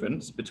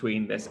difference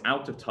between this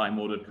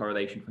out-of-time-ordered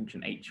correlation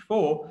function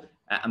H4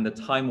 and the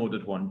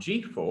time-ordered one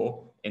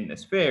G4 in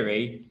this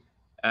theory,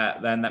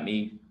 then let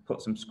me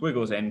put some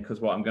squiggles in because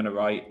what I'm going to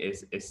write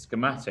is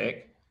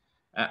schematic.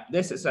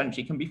 This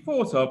essentially can be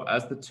thought of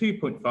as the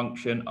two-point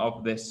function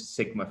of this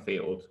sigma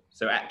field.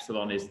 So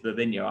epsilon is the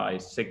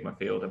linearized sigma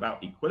field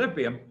about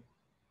equilibrium.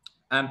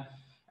 And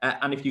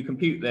if you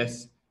compute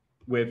this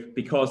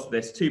because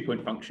this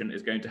two-point function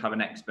is going to have an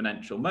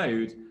exponential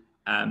mode,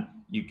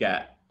 you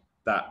get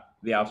that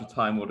the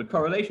out-of-time-ordered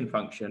correlation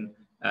function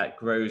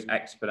grows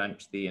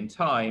exponentially in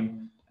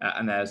time,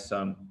 and there's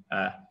some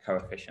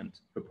coefficient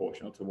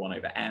proportional to 1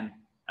 over n,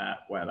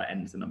 where that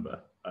n is the number,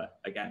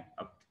 again,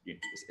 of,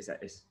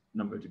 is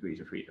number of degrees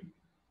of freedom.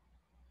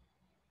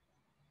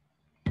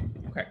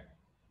 Okay.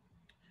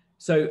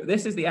 So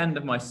this is the end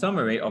of my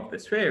summary of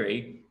this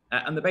theory.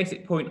 And the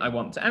basic point I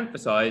want to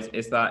emphasize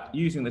is that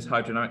using this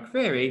hydrodynamic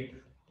theory,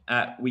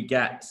 we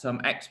get some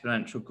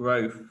exponential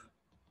growth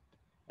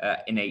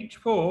in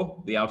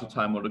H4, the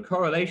out-of-time-ordered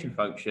correlation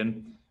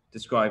function,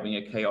 describing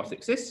a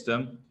chaotic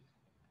system.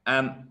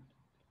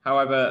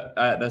 However,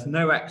 there's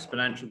no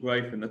exponential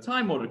growth in the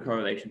time-ordered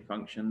correlation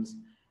functions.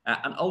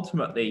 And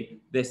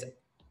ultimately, this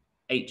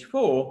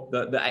H4,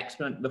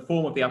 the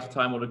form of the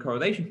out-of-time-ordered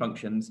correlation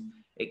functions,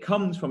 it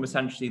comes from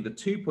essentially the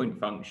two-point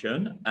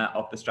function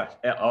of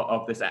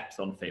this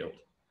epsilon field.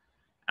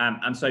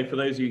 And so for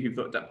those of you who've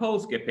looked at pole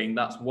skipping,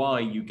 that's why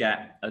you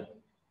get a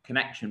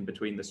connection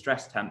between the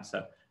stress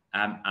tensor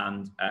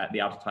and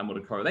the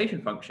out-of-time-ordered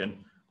correlation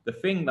function. The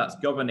thing that's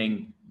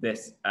governing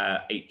this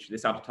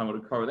this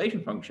out-of-time-ordered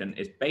correlation function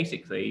is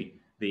basically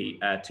the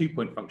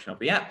two-point function of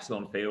the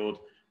epsilon field.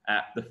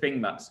 The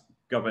thing that's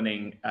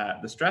governing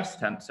the stress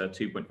tensor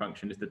two-point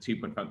function is the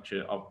two-point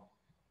function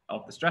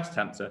of the stress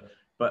tensor,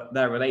 but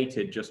they're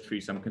related just through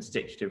some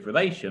constitutive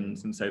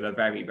relations, and so they're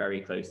very,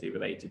 very closely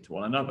related to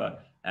one another,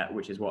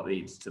 which is what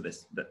leads to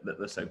this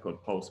the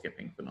so-called pole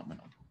skipping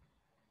phenomenon.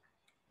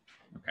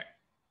 Okay,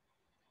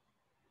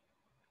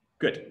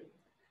 good.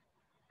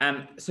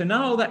 So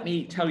now let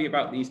me tell you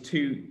about these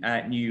two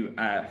new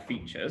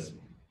features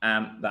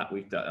that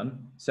we've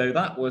done. So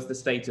that was the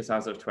status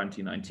as of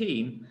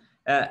 2019.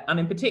 And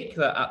in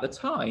particular, at the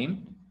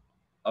time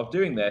of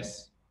doing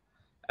this,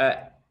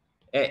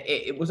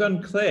 it was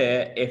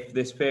unclear if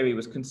this theory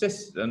was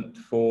consistent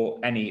for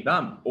any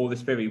lambda, or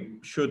this theory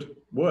should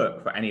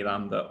work for any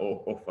lambda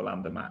or for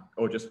lambda max,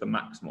 or just the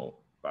maximal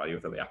value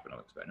of the Lyapunov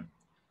exponent.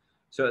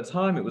 So at the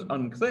time, it was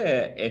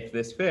unclear if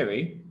this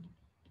theory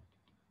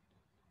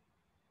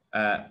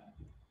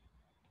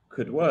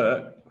could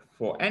work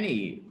for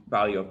any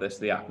value of this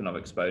Lyapunov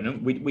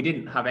exponent. We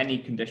didn't have any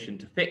condition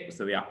to fix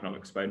the Lyapunov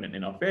exponent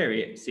in our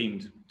theory. It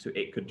seemed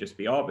it could just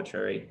be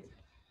arbitrary.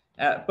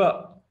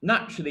 But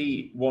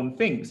naturally, one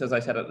thinks, as I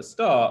said at the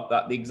start,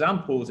 that the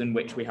examples in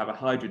which we have a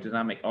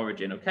hydrodynamic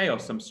origin of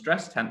chaos, some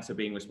stress tensor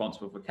being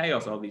responsible for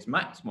chaos, are these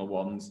maximal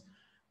ones.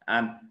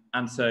 And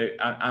so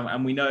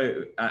we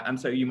know, and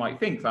so you might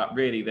think that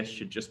really this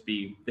should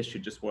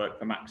just work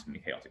for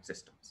maximally chaotic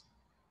systems.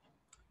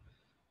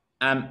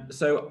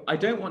 So I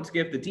don't want to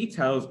give the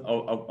details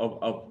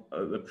of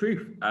the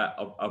proof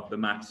of the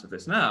maths of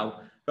this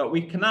now, but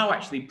we can now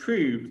actually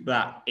prove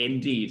that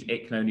indeed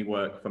it can only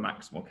work for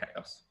maximal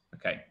chaos.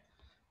 Okay,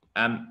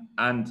 and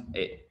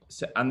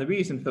the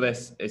reason for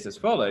this is as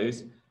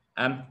follows.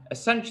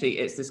 Essentially,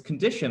 it's this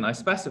condition I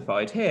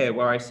specified here,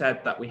 where I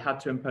said that we had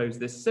to impose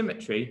this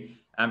symmetry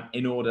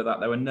in order that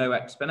there were no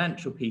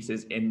exponential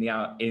pieces in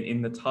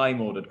the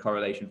time-ordered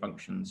correlation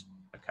functions.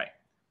 Okay.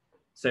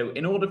 So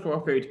in order for our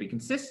theory to be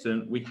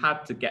consistent, we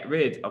had to get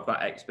rid of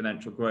that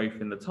exponential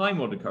growth in the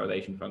time-ordered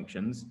correlation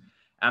functions.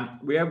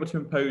 We were able to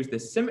impose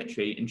this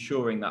symmetry,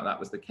 ensuring that that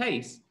was the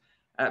case.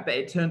 But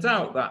it turns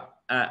out that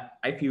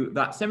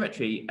that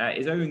symmetry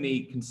is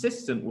only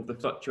consistent with the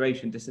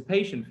fluctuation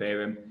dissipation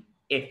theorem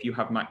if you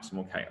have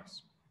maximal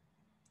chaos.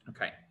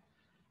 Okay.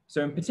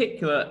 So in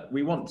particular,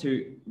 we want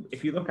to,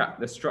 if you look at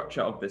the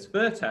structure of this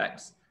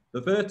vertex,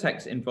 the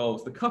vertex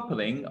involves the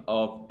coupling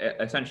of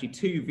essentially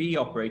two V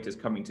operators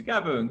coming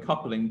together and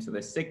coupling to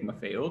this sigma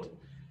field.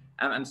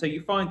 And so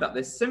you find that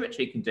this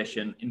symmetry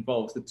condition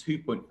involves the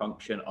 2-point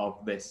function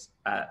of this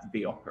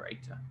V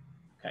operator.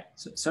 Okay.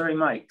 So, sorry,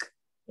 Mike.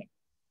 Yeah.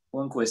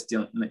 One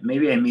question.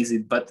 Maybe I missed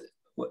it, but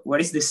what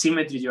is the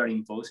symmetry you are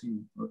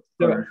imposing?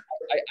 So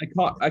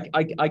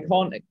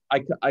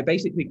I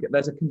basically,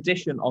 there's a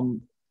condition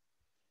on,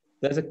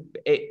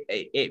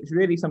 it's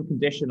really some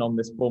condition on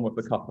this form of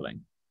the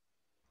coupling.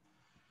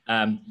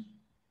 I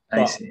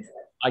see.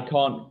 I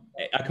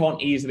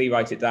can't easily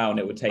write it down.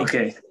 It would take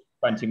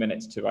 20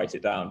 minutes to write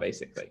it down,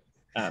 basically.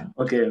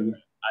 Okay.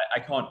 I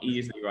can't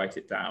easily write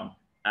it down.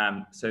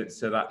 So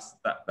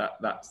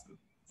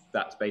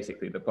that's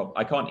basically the problem.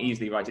 I can't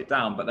easily write it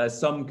down, but there's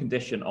some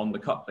condition on the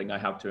coupling I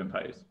have to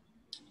impose.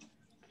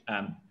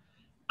 And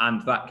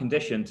that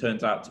condition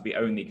turns out to be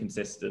only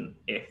consistent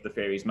if the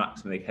theory is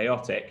maximally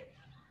chaotic.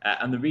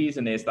 And the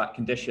reason is that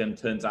condition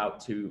turns out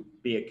to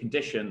be a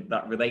condition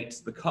that relates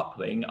the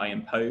coupling I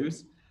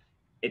impose.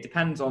 It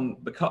depends on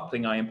the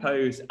coupling I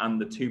impose and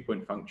the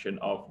 2-point function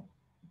of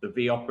the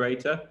V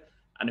operator.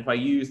 And if I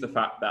use the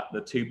fact that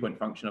the 2-point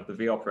function of the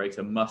V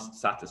operator must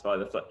satisfy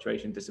the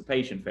fluctuation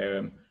dissipation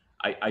theorem,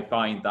 I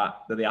find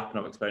that the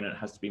Lyapunov exponent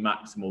has to be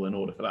maximal in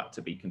order for that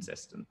to be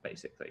consistent,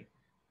 basically.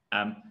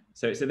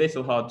 So it's a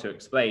little hard to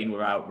explain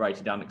without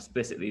writing down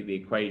explicitly the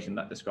equation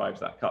that describes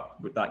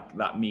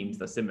that means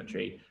the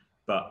symmetry,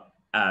 but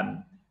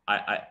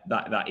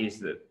that is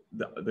the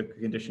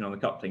condition on the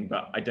coupling,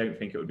 but I don't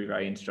think it would be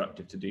very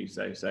instructive to do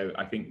so. So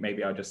I think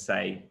maybe I'll just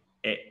say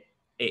it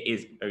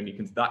is only,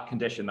 that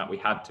condition that we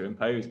had to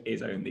impose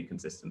is only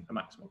consistent for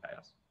maximal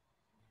chaos.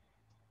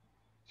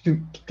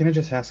 Can I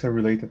just ask a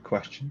related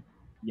question?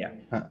 Yeah.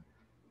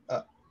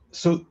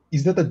 So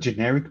is that a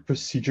generic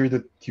procedure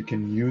that you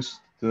can use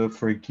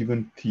for a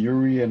given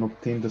theory and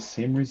obtain the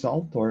same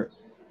result, or?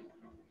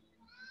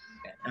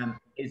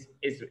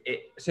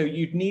 So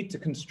you'd need to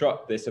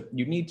construct this.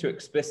 You need to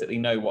explicitly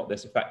know what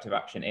this effective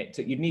action is.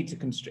 You'd need to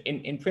construct.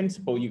 In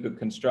principle, you could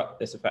construct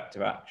this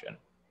effective action,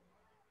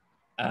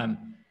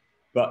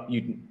 but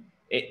you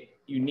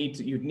need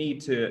to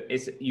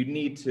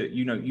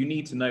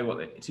know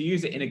what to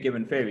use it in a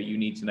given theory. You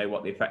need to know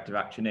what the effective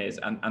action is,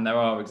 and there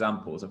are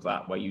examples of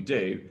that where you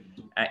do.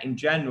 In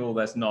general,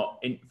 there's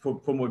not.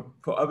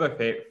 For other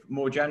theories,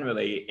 more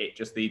generally,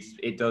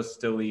 it does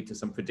still lead to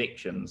some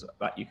predictions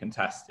that you can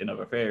test in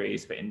other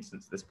theories. For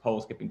instance, this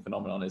pole skipping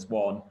phenomenon is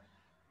one,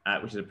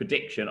 which is a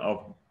prediction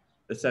of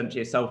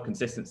essentially a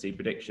self-consistency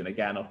prediction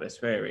again of this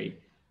theory.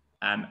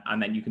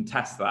 And then you can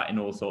test that in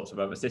all sorts of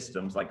other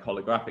systems, like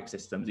holographic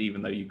systems,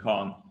 even though you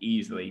can't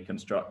easily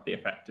construct the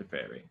effective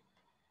theory.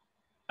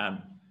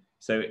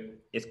 So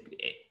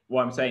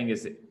what I'm saying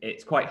is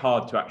it's quite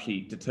hard to actually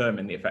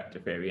determine the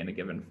effective theory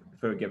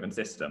for a given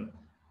system.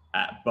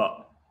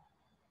 But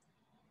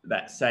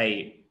let's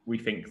say we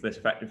think this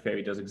effective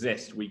theory does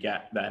exist, we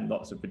get then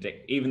lots of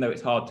even though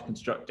it's hard to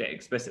construct it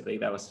explicitly,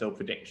 there are still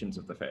predictions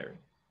of the theory.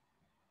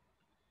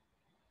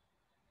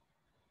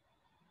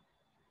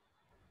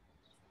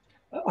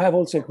 I have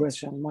also a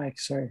question, Mike,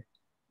 sorry.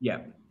 Yeah.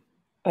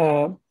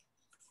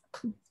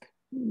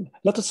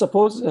 Let us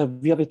suppose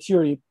we have a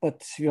theory,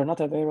 but we are not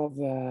aware of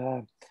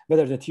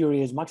whether the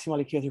theory is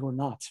maximally chaotic or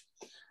not.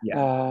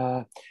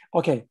 Yeah.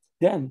 Okay,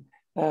 then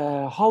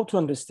how to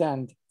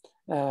understand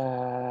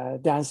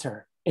the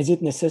answer? Is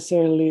it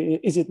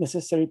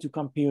necessary to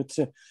compute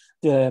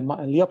the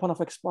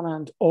Lyapunov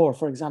exponent, or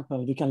for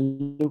example, we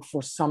can look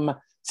for some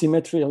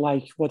symmetry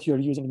like what you're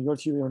using in your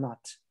theory or not?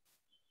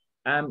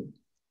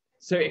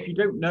 So if you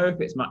don't know if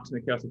it's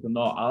maximally chaotic or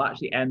not, I'll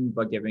actually end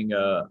by giving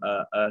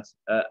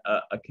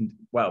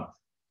well,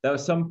 there are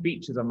some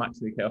features of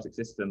maximally chaotic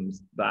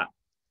systems that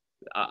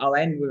I'll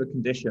end with a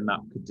condition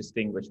that could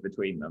distinguish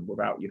between them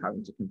without you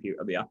having to compute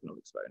a Lyapunov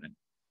exponent,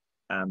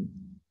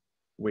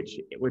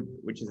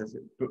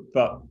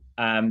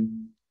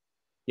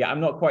 yeah, I'm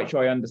not quite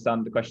sure I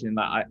understand the question in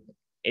that.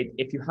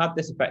 If you had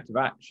this effective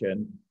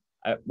action,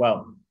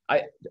 well,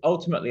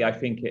 ultimately I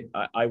think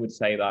I would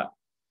say that.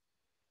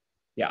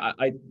 Yeah,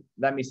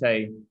 let me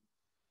say,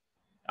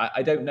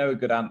 I don't know a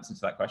good answer to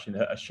that question,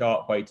 a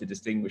sharp way to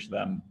distinguish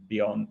them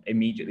beyond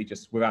immediately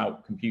just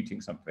without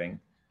computing something,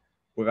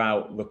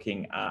 without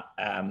looking at,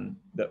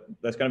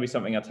 there's going to be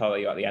something I'll tell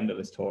you at the end of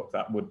this talk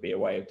that would be a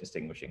way of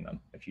distinguishing them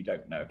if you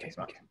don't know if it's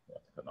maximally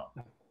chaotic or not.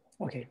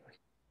 Okay,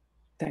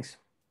 thanks.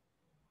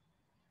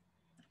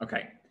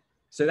 Okay,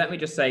 so let me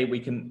just say we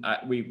can,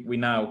 we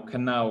now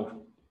can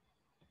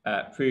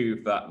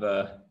prove that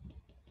the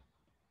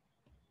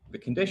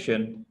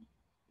condition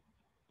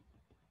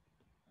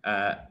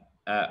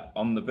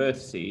on the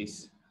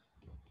vertices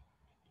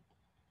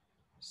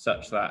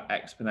such that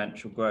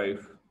exponential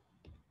growth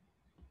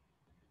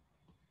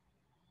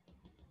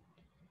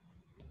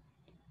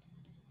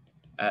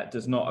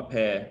does not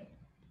appear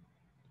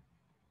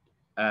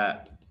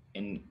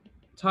in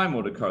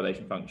time-ordered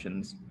correlation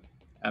functions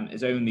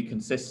is only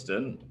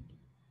consistent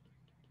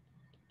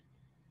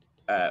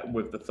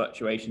with the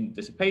fluctuation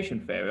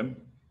dissipation theorem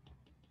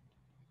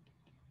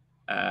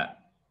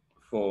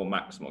for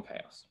maximal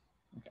chaos.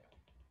 Okay.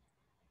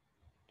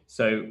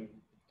 So,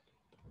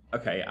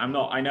 okay, I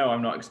know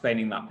I'm not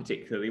explaining that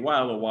particularly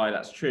well or why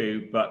that's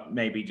true, but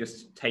maybe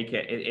just take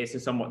it. It's a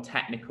somewhat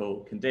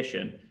technical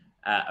condition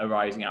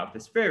arising out of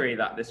this theory,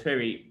 that this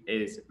theory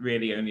is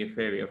really only a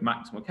theory of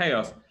maximal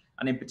chaos.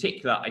 And in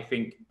particular, I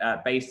think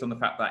based on the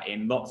fact that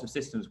in lots of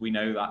systems, we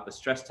know that the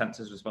stress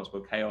tensor is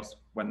responsible for chaos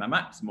when they're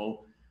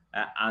maximal,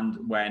 and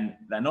when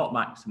they're not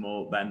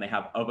maximal, then they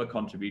have other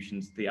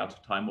contributions to the out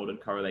of time ordered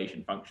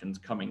correlation functions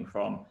coming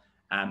from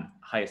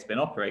higher spin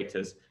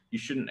operators. You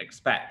shouldn't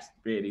expect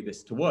really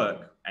this to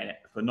work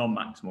for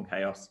non-maximal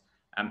chaos.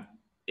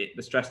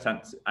 The stress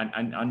tensor,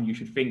 and you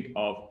should think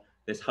of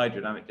this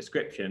hydrodynamic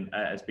description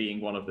as being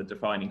one of the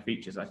defining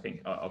features, I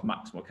think, of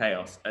maximal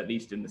chaos, at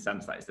least in the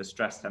sense that it's the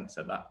stress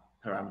tensor that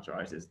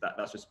parameterizes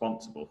that's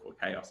responsible for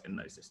chaos in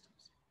those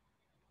systems.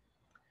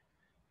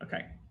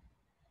 Okay.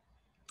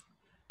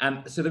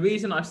 So the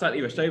reason I've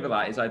slightly rushed over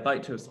that is I'd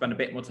like to spend a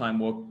bit more time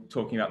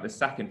talking about the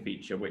second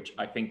feature, which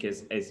I think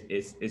is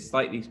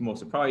slightly more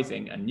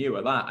surprising and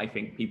newer, that I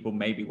think people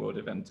maybe would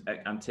have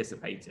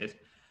anticipated.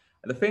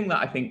 The thing that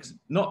I think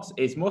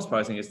is more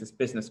surprising is this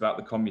business about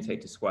the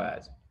commutator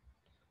squared.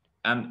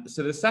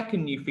 So the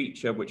second new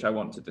feature which I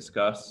want to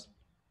discuss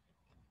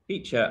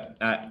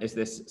is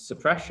this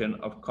suppression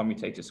of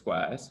commutator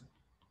squares.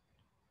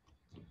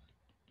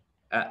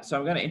 So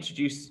I'm going to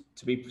introduce,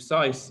 to be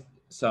precise,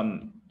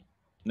 some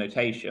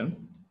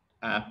notation.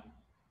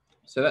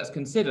 So let's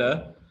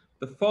consider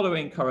the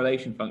following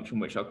correlation function,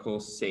 which I'll call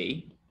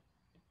C,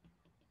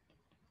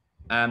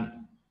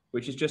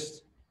 which is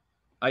just,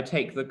 I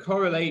take the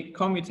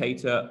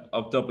commutator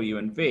of W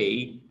and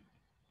V,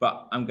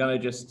 but I'm going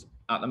to just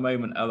at the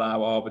moment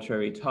allow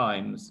arbitrary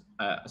times.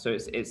 So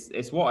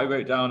it's what I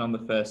wrote down on the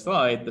first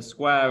slide, the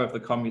square of the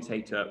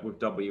commutator with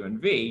W and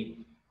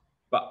V,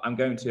 but I'm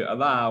going to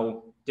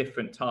allow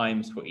different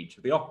times for each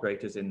of the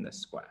operators in this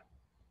square.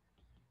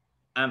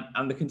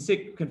 And the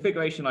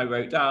configuration I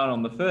wrote down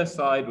on the first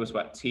slide was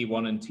what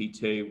T1 and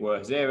T2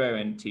 were 0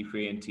 and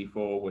T3 and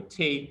T4 were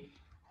T.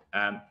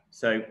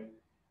 So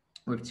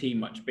with T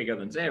much bigger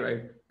than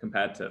 0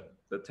 compared to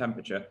the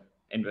temperature,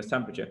 inverse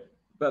temperature.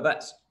 But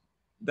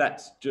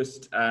that's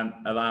just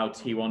allow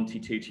T1,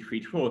 T2,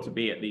 T3, T4 to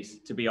be at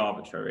least to be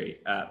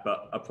arbitrary,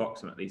 but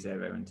approximately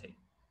 0 and T.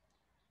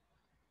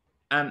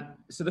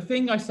 So the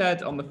thing I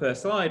said on the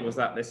first slide was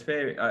that this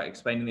theory,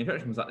 explaining the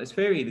introduction, was that this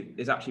theory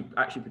is actually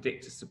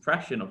predicts a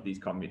suppression of these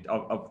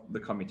of the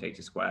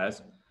commutator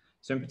squares.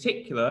 So in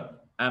particular,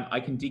 I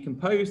can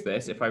decompose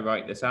this if I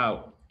write this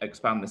out,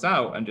 expand this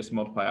out, and just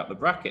multiply out the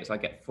brackets. I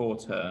get 4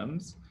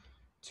 terms,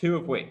 2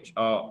 of which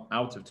are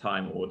out of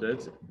time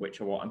ordered,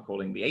 which are what I'm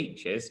calling the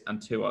H's, and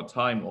 2 are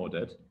time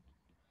ordered.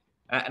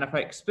 And if I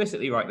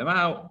explicitly write them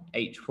out,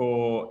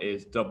 H4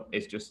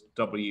 is just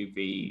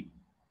WV,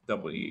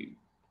 WV,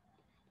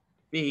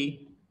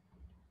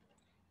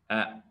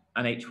 and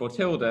H4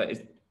 tilde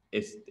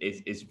is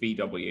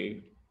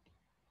VW,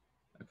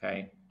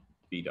 okay,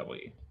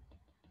 VW.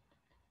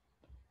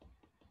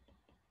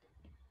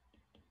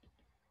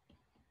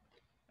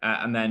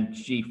 And then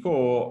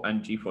G4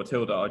 and G4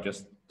 tilde are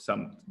just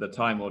the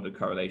time ordered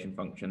correlation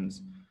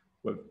functions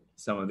with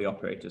some of the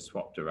operators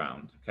swapped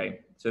around.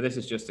 Okay, so this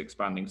is just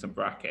expanding some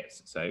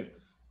brackets. So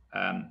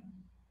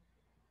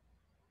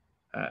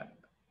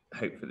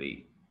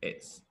hopefully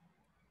it's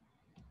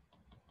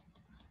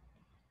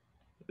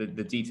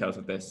the details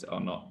of this are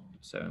not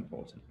so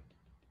important.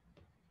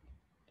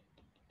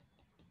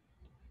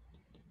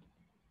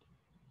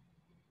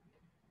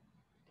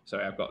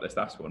 Sorry, I've got this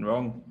last one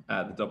wrong.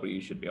 The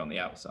W should be on the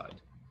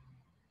outside.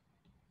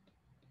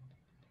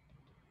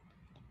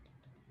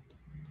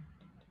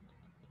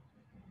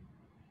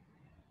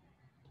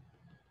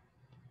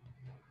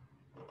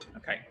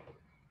 Okay.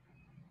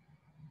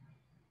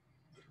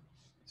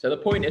 So the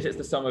point is, it's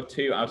the sum of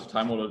 2 out of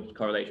time ordered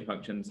correlation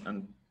functions,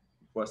 and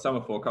for a sum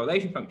of 4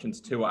 correlation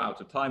functions, 2 are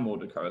out of time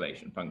ordered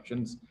correlation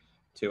functions,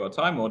 2 are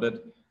time ordered.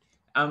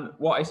 And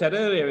what I said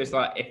earlier is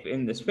that if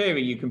in this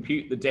theory you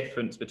compute the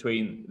difference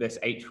between this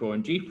H4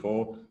 and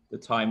G4, the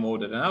time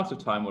ordered and out of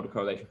time ordered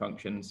correlation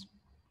functions,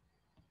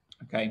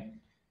 okay,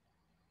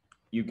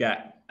 you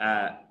get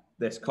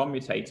this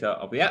commutator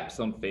of the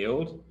epsilon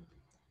field,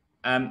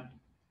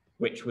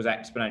 which was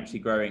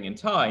exponentially growing in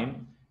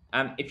time.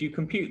 And if you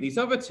compute these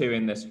other 2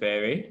 in this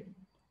theory,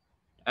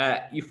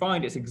 you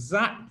find it's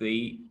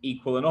exactly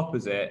equal and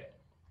opposite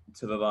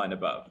to the line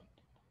above.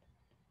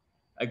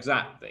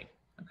 Exactly.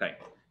 Okay.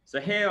 So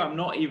here I'm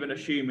not even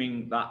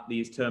assuming that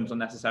these terms are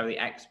necessarily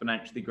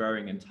exponentially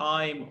growing in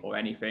time or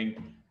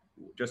anything.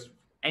 Just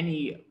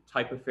any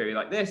type of theory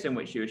like this in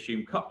which you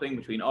assume coupling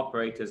between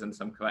operators and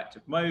some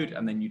collective mode,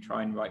 and then you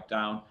try and write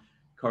down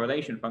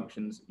correlation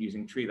functions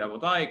using tree level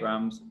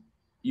diagrams,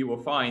 you will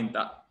find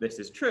that this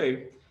is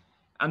true.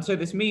 And so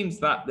this means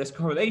that this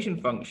correlation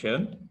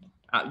function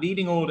at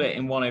leading order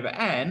in 1 over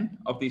n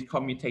of these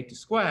commutator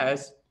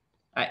squares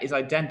is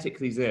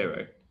identically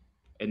 0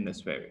 in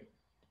this theory.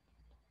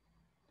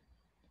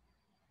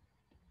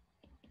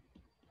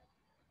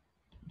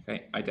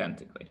 Okay,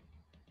 identically.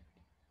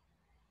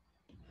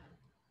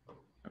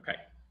 Okay.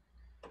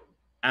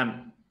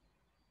 And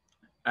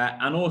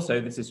also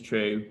this is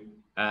true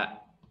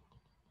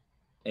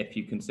if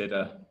you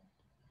consider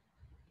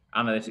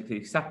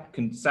analytically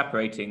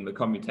separating the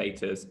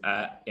commutators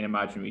in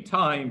imaginary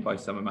time by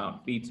some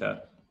amount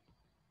theta.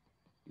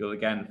 You'll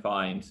again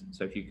find,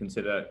 so if you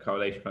consider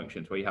correlation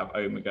functions where you have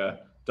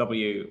omega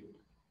w,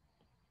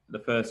 the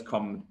first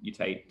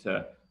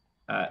commutator,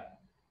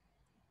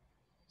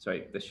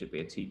 sorry, this should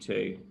be a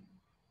T2.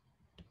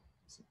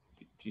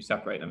 If you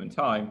separate them in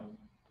time,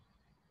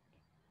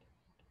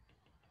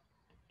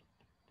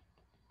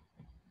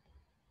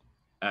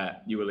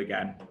 you will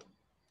again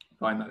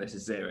find that this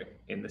is 0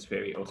 in this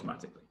theory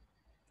automatically.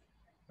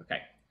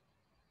 Okay.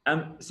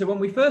 So when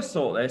we first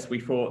saw this, we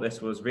thought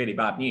this was really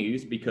bad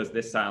news because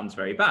this sounds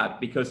very bad.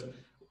 Because,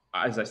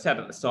 as I said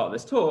at the start of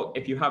this talk,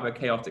 if you have a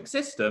chaotic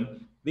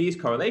system, these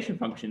correlation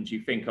functions you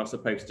think are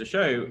supposed to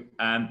show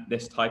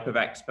this type of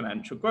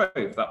exponential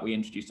growth that we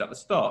introduced at the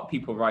start.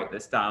 People write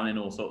this down in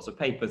all sorts of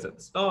papers at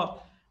the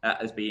start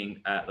as being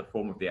the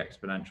form of the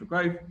exponential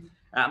growth.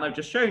 And I've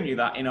just shown you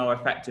that in our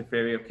effective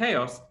theory of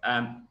chaos,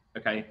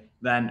 okay,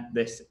 then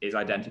this is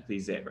identically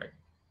 0.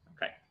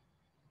 Okay.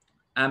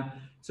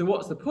 So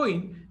what's the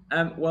point?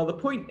 Well, the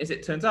point is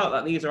it turns out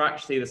that these are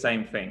actually the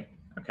same thing.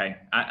 Okay,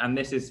 and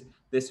this is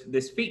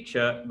this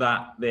feature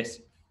that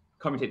this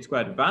commutator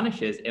squared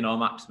vanishes in our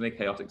maximally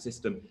chaotic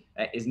system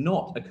is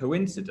not a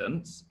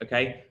coincidence,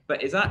 okay,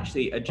 but is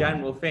actually a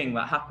general thing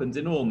that happens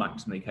in all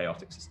maximally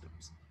chaotic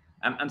systems.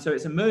 And so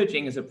it's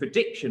emerging as a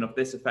prediction of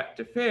this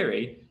effective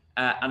theory,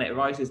 and it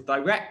arises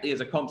directly as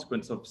a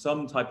consequence of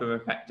some type of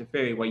effective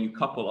theory where you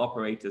couple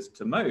operators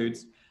to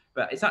modes,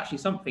 but it's actually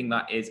something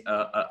that is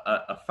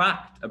a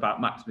fact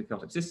about maximally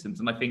chaotic systems,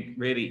 and I think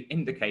really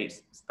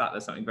indicates that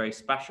there's something very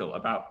special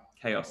about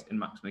chaos in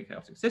maximally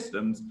chaotic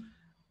systems.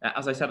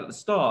 As I said at the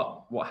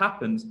start, what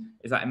happens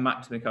is that in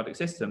maximally chaotic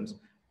systems,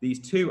 these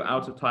two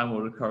out-of-time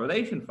ordered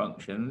correlation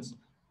functions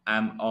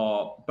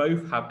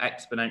both have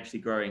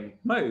exponentially growing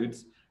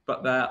modes,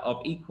 but they're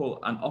of equal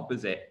and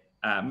opposite.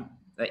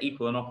 They're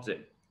equal and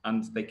opposite,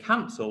 and they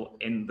cancel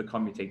in the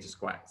commutator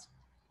squares.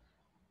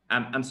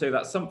 And so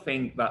that's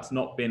something that's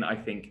not been, I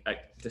think,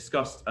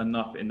 discussed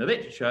enough in the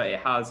literature. It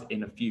has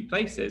in a few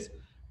places,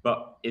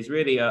 but is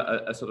really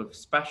a sort of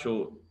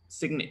special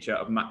signature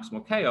of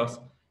maximal chaos,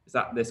 is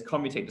that this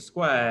commutator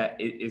square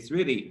is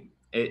really,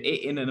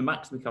 in a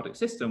maximally chaotic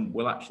system,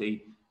 will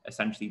actually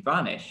essentially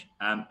vanish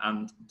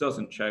and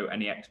doesn't show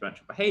any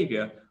exponential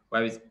behavior,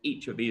 whereas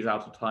each of these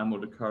out-of-time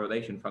ordered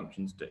correlation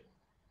functions do.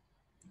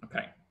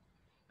 Okay.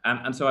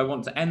 And so I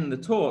want to end the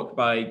talk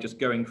by just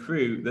going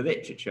through the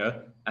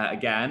literature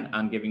again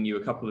and giving you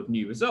a couple of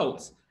new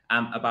results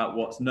about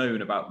what's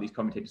known about these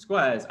commutator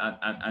squares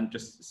and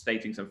just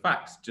stating some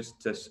facts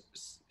just to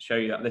show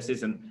you that this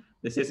is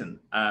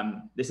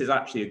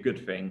actually a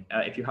good thing.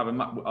 If you have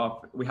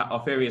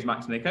our theory is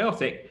maximally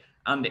chaotic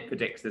and it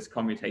predicts this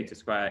commutator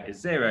square is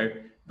 0,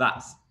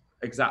 that's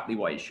exactly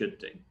what it should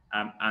do.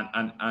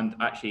 And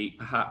actually,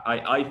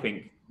 I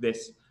think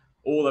this.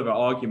 All of our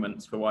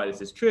arguments for why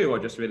this is true are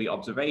just really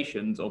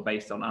observations or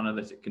based on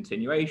analytic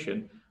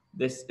continuation.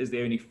 This is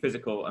the only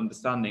physical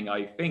understanding,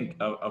 I think,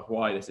 of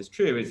why this is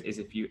true, is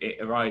if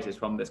it arises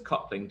from this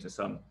coupling to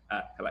some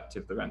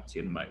collective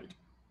Lorentzian mode.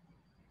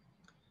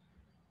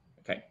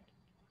 Okay,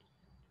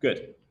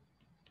 good.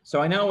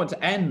 So I now want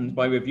to end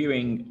by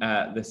reviewing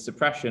the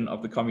suppression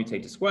of the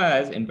commutator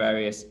squares in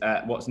various,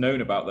 what's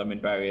known about them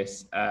in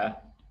various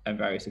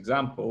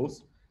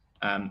examples.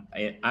 And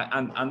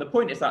the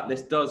point is that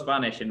this does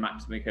vanish in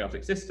maximally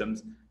chaotic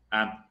systems.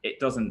 It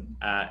doesn't,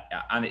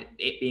 and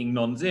it being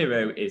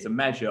non-zero is a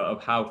measure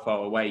of how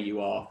far away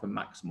you are from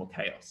maximal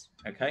chaos.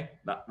 Okay,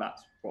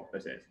 that's what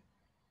this is.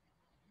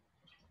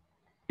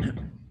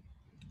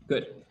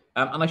 Good.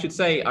 And I should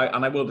say,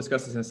 and I will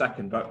discuss this in a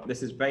second, but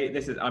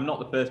I'm not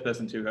the first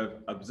person to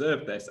have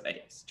observed this.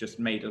 It's just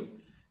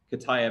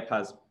Kitaev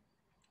has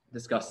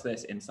discussed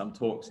this in some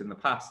talks in the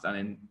past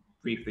and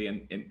briefly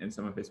in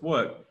some of his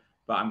work.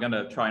 But I'm going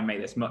to try and make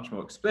this much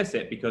more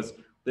explicit because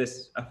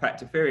this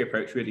effective theory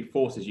approach really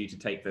forces you to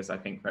take this, I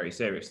think, very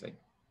seriously.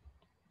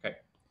 Okay,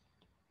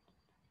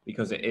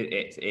 because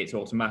it's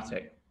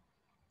automatic.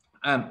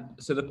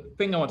 So the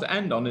thing I want to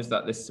end on is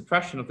that this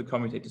suppression of the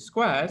commutator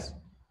squares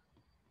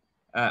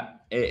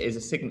is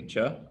a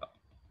signature.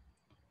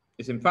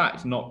 It's in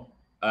fact not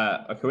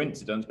a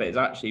coincidence, but it's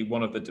actually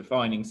one of the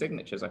defining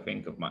signatures, I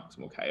think, of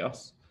maximal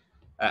chaos,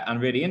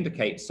 and really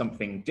indicates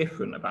something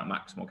different about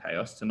maximal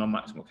chaos to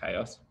non-maximal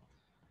chaos.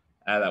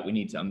 That we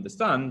need to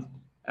understand,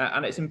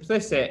 and it's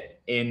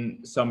implicit in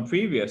some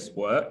previous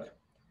work,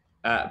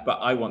 but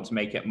I want to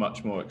make it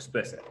much more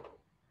explicit.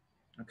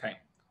 Okay,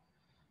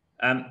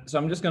 so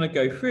I'm just going to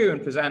go through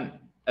and present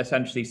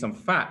essentially some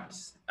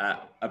facts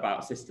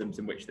about systems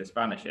in which this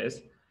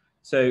vanishes.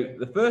 So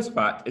the first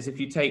fact is if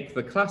you take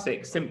the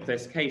classic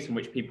simplest case in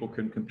which people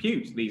can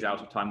compute these out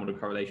of time ordered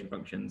correlation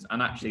functions,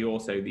 and actually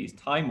also these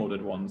time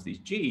ordered ones, these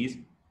G's,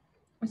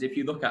 is if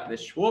you look at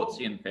this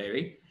Schwarzian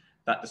theory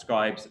that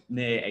describes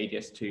near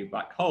ADS2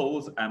 black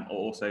holes, or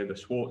also the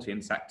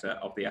Schwarzian sector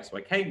of the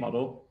SYK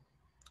model,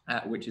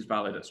 which is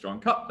valid at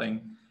strong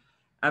coupling,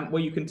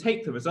 where you can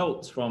take the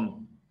results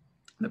from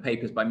the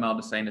papers by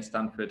Maldacena,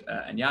 Stanford,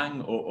 and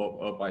Yang,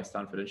 or by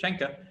Stanford and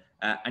Schenker,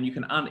 and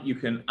you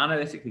can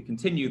analytically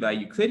continue their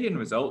Euclidean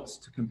results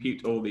to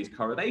compute all these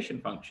correlation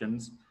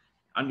functions,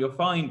 and you'll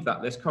find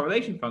that this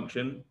correlation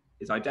function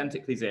is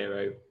identically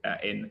zero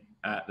in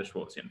the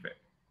Schwarzian theory.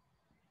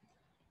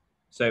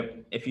 So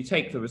if you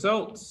take the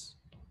results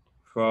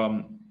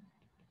from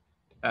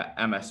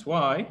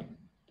MSY,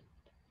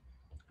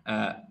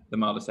 the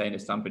Maldacena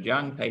Stanford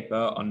Yang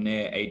paper on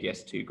near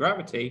ADS2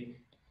 gravity,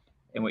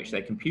 in which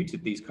they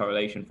computed these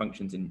correlation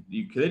functions in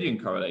Euclidean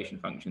correlation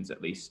functions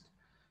at least,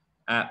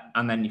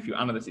 and then if you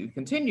analytically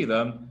continue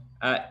them,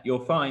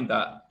 you'll find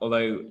that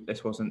although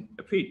this wasn't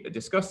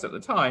discussed at the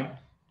time,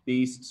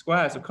 these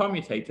squares of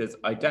commutators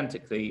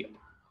identically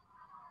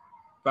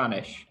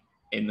vanish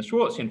in the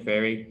Schwarzian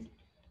theory.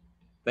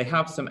 They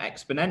have some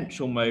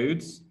exponential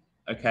modes,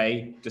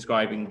 okay,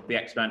 describing the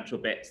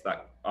exponential bits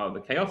that are the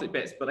chaotic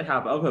bits, but they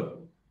have other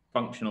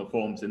functional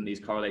forms in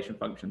these correlation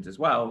functions as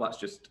well. That's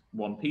just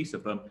one piece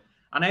of them.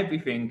 And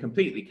everything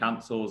completely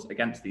cancels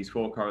against these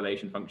four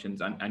correlation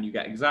functions, and you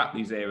get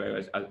exactly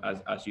zero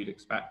as you'd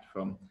expect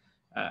from,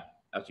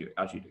 as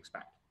you'd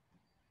expect.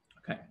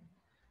 Okay.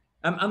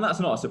 And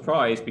that's not a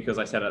surprise, because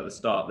I said at the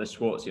start, the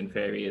Schwarzian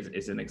theory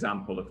is an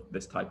example of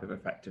this type of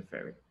effective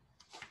theory.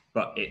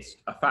 But it's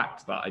a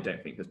fact that I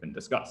don't think has been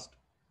discussed.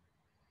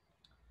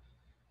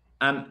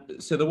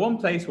 So the one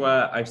place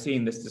where I've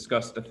seen this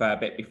discussed a fair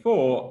bit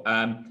before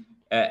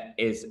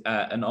is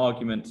an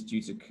argument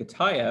due to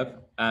Kitaev,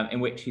 in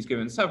which he's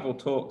given several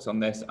talks on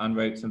this and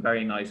wrote some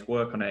very nice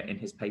work on it in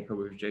his paper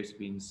with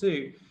Josephine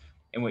Su,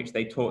 in which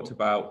they talked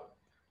about,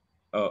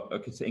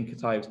 in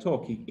Kitaev's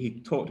talk,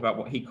 he talked about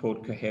what he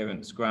called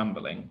coherent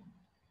scrambling.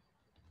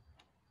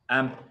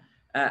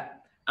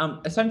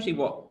 Essentially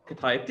what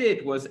Kitaev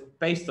did was,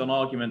 based on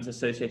arguments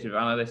associated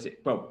with analytic,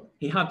 well,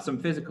 he had some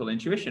physical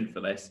intuition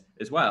for this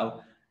as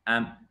well,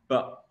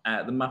 but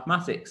the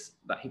mathematics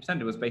that he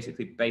presented was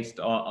basically based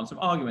on some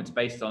arguments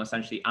based on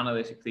essentially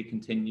analytic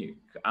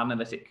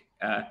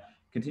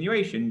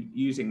continuation,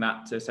 using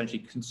that to essentially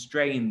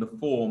constrain the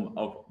form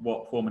of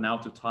what form an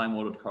out of time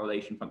ordered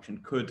correlation function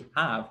could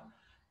have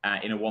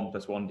in a 1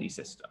 + 1D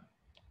system.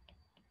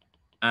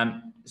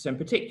 So in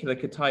particular,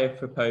 Kitaev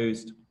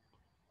proposed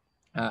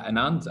an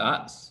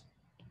ansatz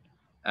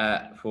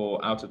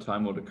for out of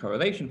time ordered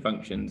correlation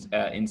functions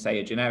in, say,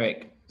 a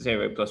generic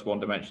 0 + 1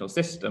 dimensional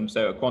system,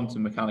 so a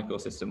quantum mechanical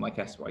system like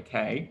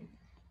SYK.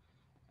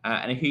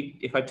 And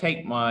if I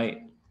take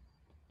my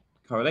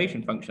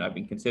correlation function I've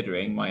been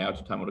considering, my out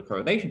of time ordered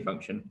correlation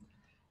function,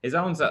 his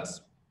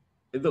ansatz,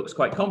 it looks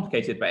quite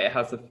complicated, but it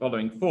has the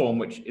following form,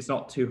 which is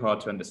not too hard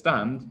to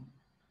understand.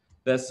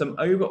 There's some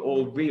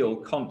overall real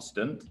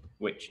constant,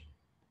 which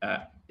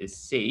is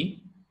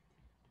C,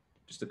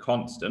 just a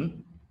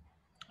constant,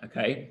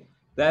 okay?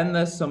 Then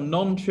there's some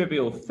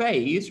non-trivial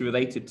phase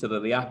related to the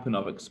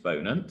Lyapunov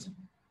exponent.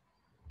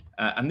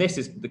 And this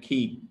is the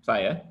key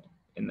player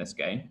in this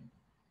game.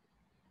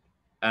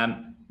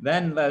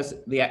 Then there's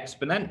the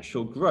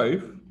exponential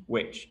growth,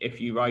 which if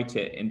you write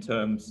it in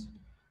terms,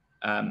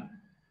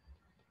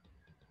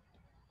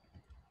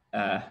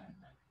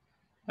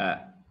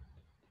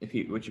 if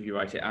you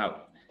write it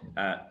out,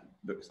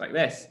 looks like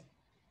this.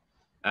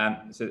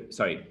 So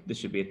sorry, this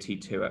should be a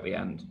T2 at the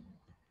end.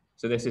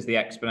 So this is the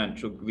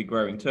exponentially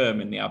growing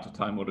term in the out of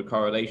time ordered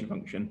correlation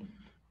function,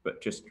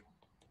 but just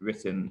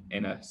written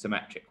in a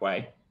symmetric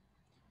way.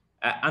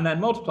 And then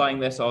multiplying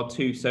this are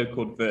two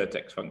so-called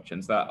vertex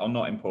functions that are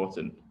not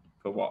important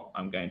for what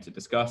I'm going to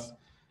discuss.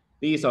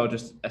 These are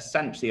just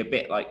essentially a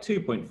bit like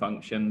 2-point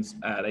functions.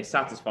 They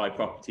satisfy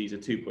properties a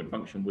 2-point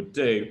function would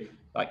do,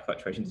 like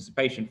fluctuation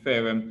dissipation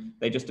theorem.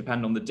 They just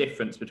depend on the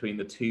difference between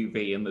the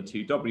 2v and the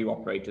 2w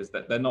operators.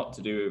 That they're not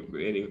to do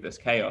really with this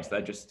chaos.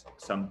 They're just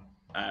some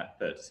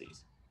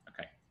vertices.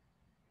 Okay.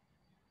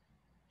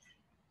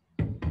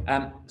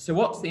 So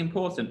what's the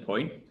important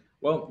point?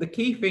 Well, the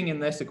key thing in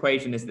this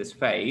equation is this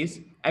phase.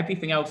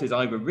 Everything else is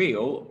either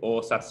real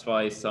or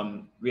satisfies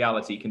some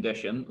reality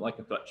condition, like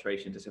a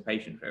fluctuation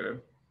dissipation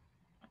theorem.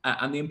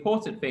 And the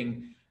important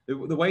thing,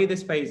 the way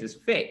this phase is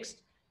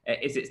fixed,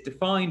 is it's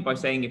defined by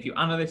saying if you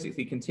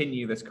analytically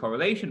continue this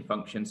correlation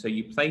function, so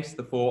you place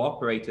the four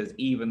operators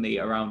evenly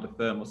around a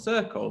thermal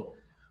circle,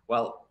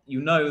 well, you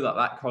know that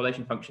that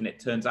correlation function, it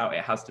turns out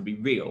it has to be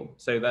real.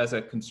 So there's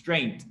a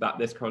constraint that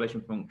this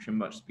correlation function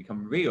must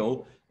become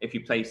real if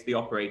you place the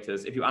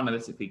operators, if you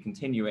analytically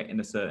continue it in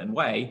a certain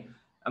way.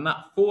 And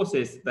that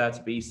forces there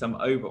to be some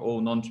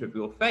overall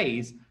non-trivial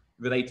phase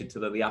related to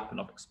the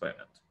Lyapunov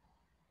exponent.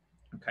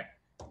 Okay.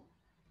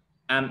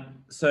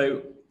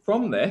 So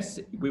from this,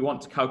 we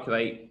want to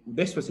calculate,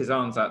 this was his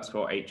ansatz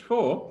for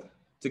H4.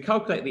 To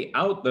calculate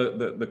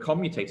the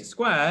commutator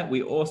square,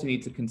 we also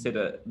need to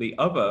consider the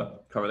other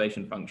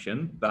correlation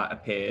function that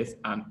appears,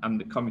 and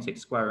the commutator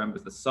square, remember,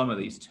 is the sum of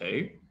these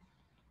two.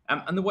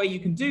 And the way you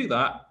can do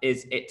that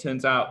is, it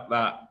turns out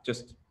that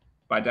just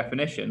by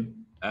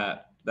definition,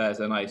 there's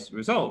a nice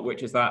result,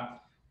 which is that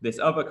this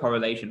other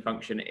correlation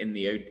function in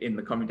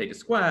the commutator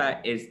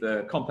square is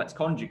the complex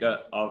conjugate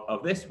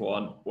of this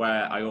one,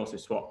 where I also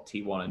swap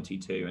T1 and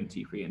T2 and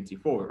T3 and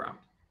T4 around.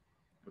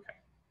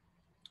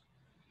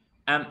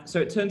 So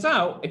it turns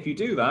out, if you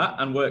do that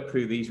and work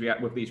through these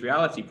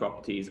reality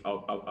properties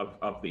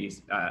of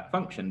these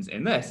functions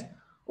in this,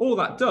 all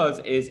that does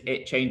is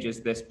it changes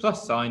this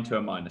plus sign to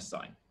a minus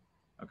sign.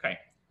 Okay,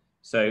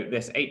 so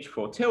this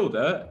H4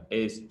 tilde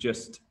is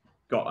just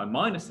got a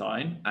minus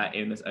sign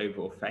in this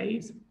overall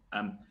phase.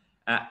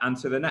 And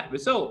so the net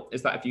result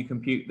is that if you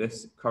compute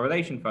this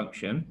correlation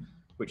function,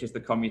 which is the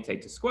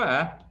commutator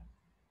square,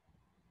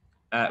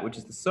 which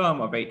is the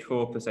sum of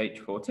H4 plus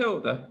H4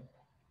 tilde,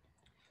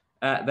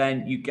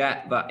 then you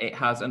get that it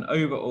has an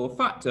overall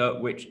factor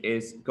which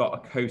is got a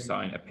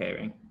cosine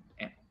appearing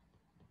in.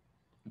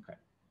 Okay.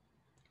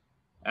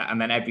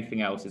 And then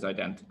everything else is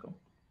identical.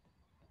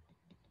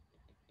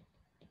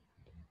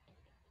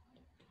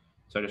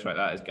 So I just write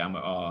that as gamma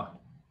R,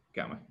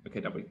 gamma, okay,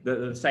 W.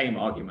 The same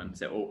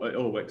arguments, it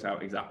all works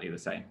out exactly the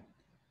same.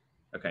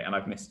 Okay, and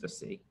I've missed a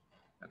C.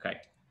 Okay,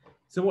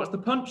 so what's the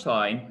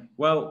punchline?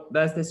 Well,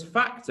 there's this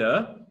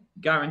factor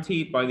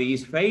guaranteed by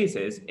these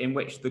phases in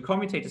which the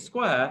commutator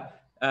square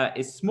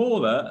is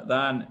smaller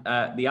than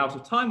the out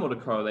of time order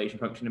correlation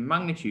function in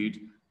magnitude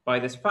by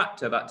this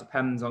factor that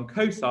depends on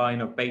cosine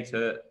of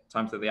beta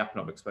times the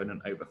Lyapunov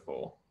exponent over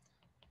 4.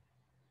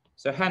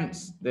 So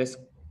hence this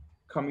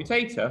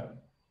commutator,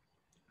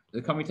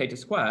 the commutator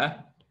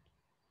square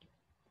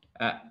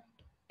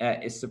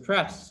is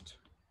suppressed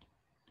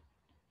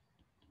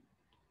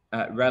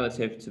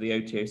relative to the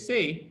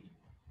OTOC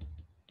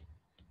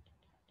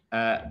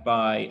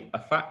by a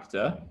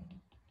factor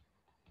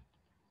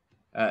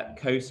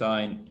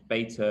cosine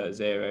beta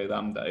 0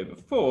 lambda over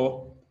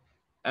 4.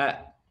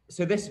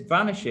 So this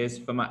vanishes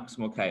for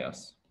maximal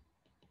chaos.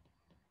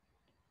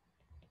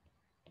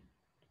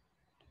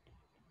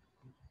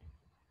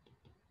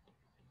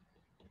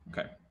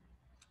 Okay,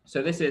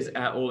 so this is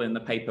all in the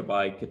paper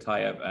by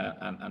Kitaev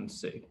and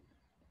Su.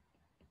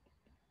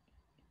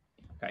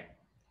 Okay,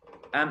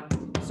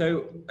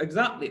 so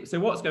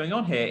what's going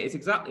on here is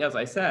exactly as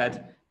I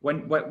said.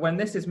 When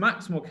this is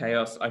maximal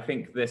chaos, I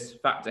think this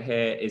factor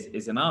here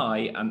is an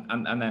I,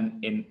 and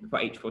then for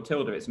H4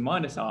 tilde, it's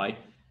minus I.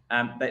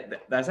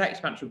 There's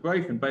exponential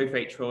growth in both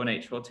H4 and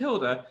H4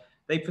 tilde.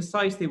 They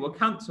precisely will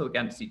cancel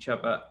against each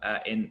other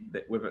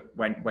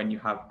when you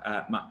have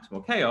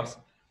maximal chaos.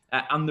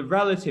 And the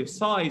relative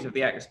size of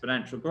the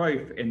exponential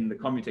growth in the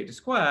commutator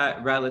square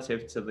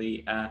relative to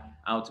the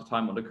out of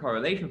time order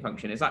correlation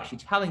function is actually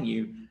telling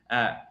you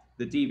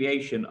the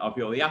deviation of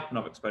your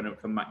Lyapunov exponent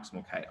from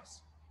maximal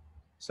chaos.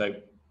 So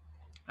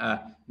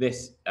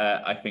this,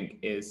 I think,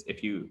 is,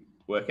 if you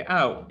work it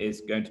out,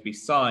 is going to be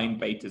sine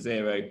beta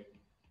 0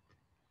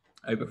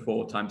 over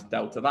 4 times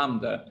delta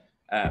lambda,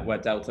 where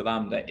delta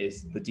lambda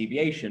is the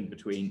deviation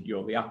between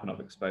your Lyapunov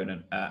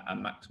exponent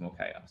and maximal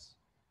chaos.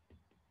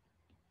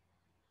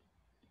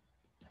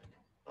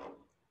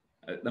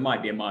 There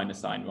might be a minus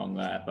sign wrong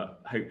there,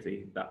 but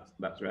hopefully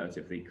that's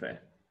relatively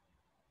clear.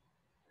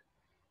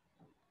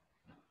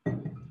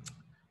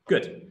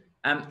 Good.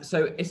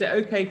 So is it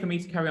okay for me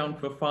to carry on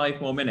for 5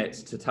 more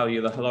minutes to tell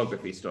you the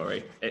holography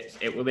story?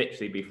 It will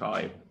literally be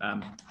 5.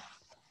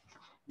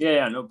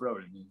 Yeah, no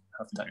problem. You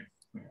have time.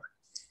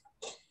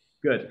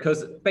 Good,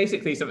 because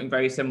basically something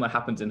very similar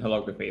happens in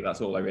holography.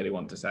 That's all I really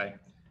want to say.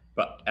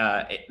 But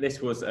this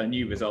was a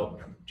new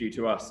result due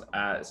to us,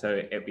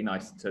 so it'd be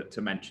nice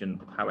to mention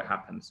how it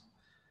happens.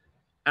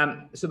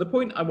 So the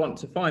point I want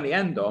to finally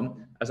end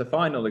on as a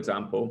final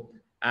example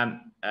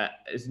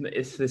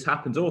is this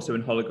happens also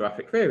in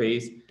holographic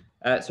theories.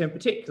 So in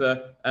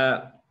particular,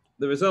 a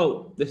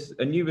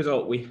new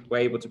result we were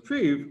able to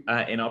prove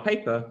in our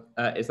paper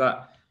is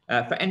that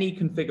for any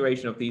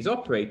configuration of these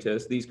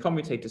operators, these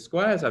commutator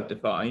squares I've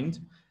defined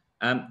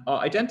are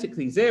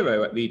identically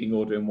 0 at leading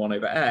order in 1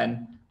 over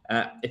n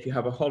if you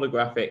have a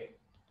holographic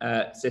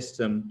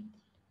system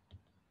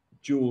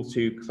dual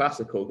to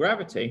classical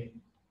gravity.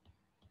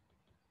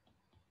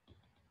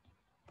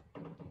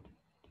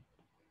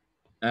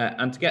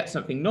 And to get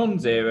something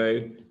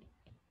non-zero,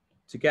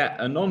 to get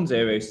a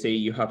non-zero C,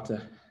 you have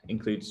to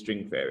include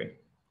string theory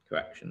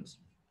corrections.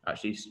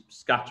 Actually,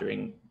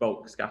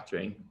 bulk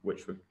scattering,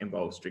 which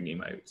involves stringy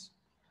modes,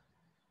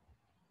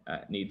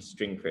 needs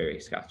string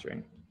theory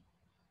scattering.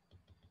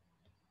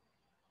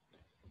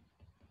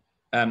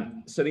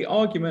 So the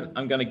argument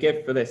I'm going to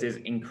give for this is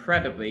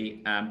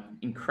incredibly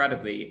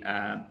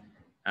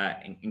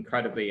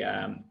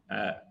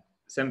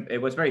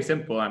it was very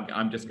simple.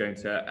 I'm just going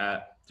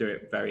to do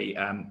it very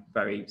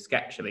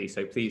sketchily.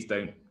 So please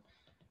don't.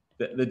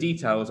 The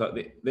details,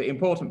 the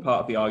important part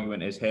of the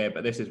argument is here,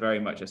 but this is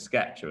very much a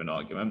sketch of an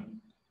argument.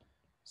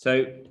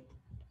 So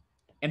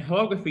in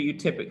holography, you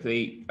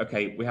typically,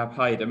 okay, we have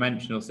higher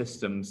dimensional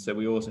systems, so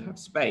we also have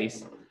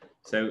space.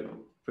 So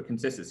for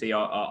consistency,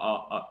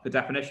 for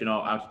definition,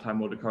 our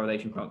out-of-time order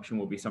correlation function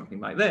will be something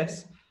like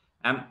this.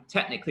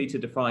 Technically, to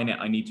define it,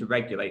 I need to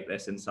regulate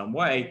this in some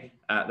way.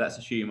 Let's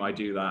assume I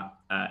do that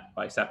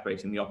by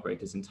separating the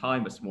operators in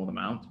time a small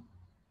amount.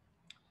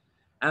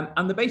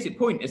 And the basic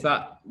point is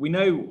that we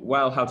know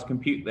well how to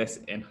compute this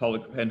in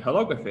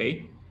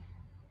holography.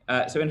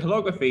 So in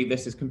holography,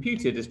 this is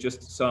computed as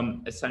just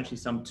essentially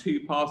some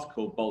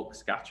two-particle bulk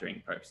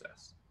scattering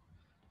process.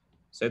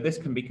 So this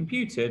can be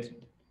computed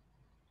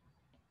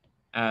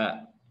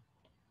in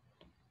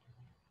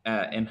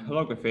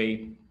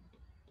holography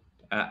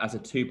as a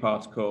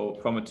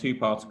two-particle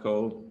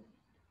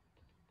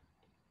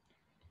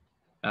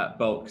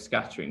bulk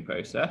scattering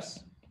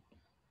process.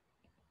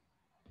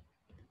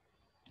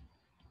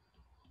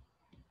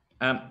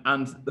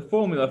 And the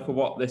formula for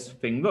what this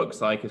thing looks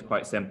like is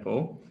quite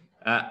simple.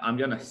 I'm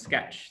going to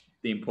sketch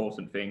the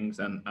important things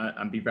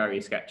and be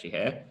very sketchy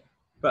here.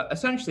 But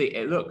essentially,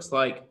 it looks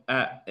like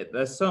it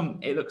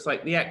looks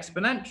like the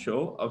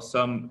exponential of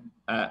some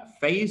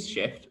phase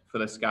shift for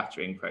the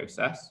scattering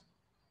process,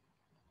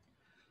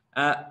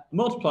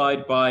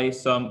 multiplied by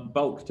some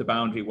bulk to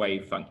boundary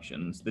wave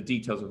functions, the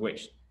details of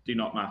which do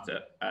not matter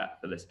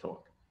for this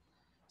talk.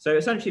 So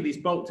essentially, these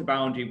bulk to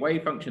boundary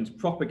wave functions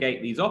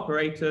propagate these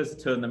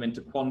operators, turn them into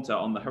quanta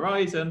on the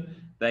horizon.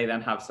 They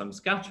then have some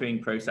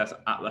scattering process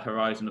at the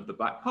horizon of the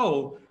black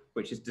hole,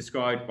 which is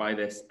described by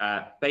this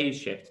phase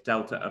shift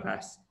delta of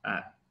S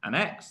and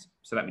X.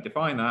 So let me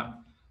define that.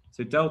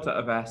 So delta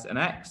of S and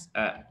X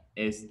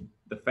is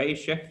the phase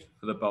shift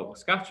for the bulk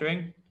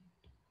scattering.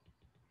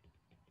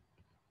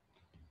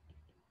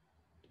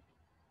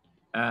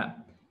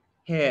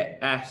 Here,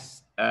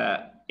 S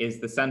is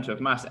the center of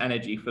mass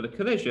energy for the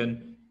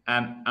collision,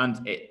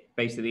 and it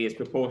basically is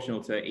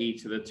proportional to e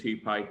to the 2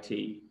 pi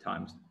t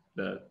times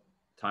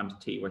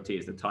t, where t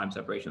is the time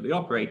separation of the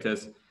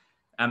operators.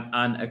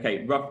 And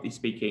okay, roughly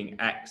speaking,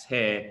 x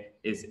here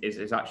is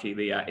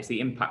actually it's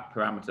the impact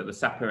parameter, the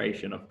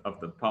separation of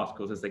the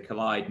particles as they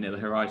collide near the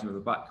horizon of the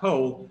black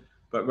hole.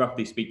 But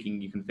roughly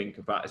speaking, you can think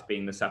of that as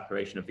being the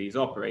separation of these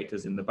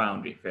operators in the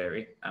boundary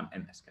theory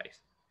in this case.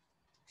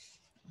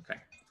 Okay,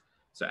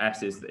 so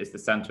S is the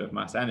center of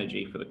mass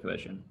energy for the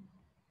collision.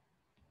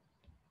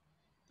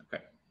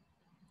 Okay.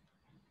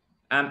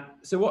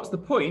 So what's the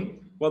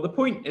point? Well, the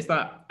point is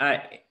that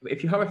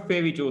if you have a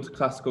theory dual to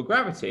classical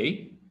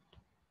gravity,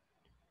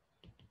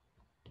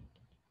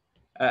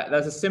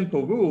 there's a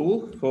simple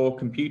rule for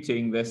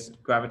computing this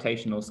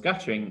gravitational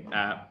scattering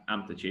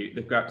amplitude,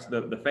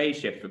 the phase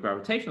shift for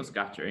gravitational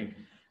scattering.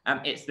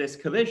 It's this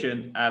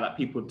collision that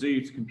people do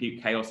to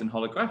compute chaos in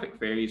holographic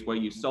theories, where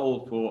you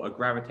solve for a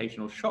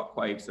gravitational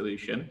shockwave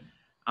solution,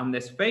 and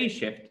this phase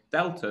shift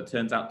delta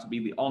turns out to be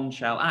the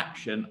on-shell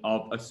action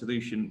of a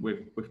solution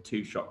with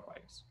two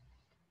shockwaves.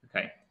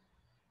 Okay.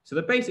 So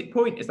the basic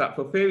point is that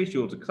for theories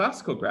dual to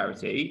classical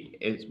gravity,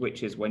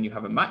 which is when you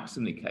have a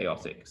maximally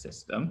chaotic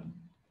system,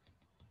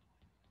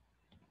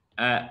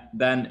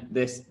 then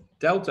this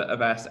delta of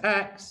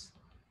Sx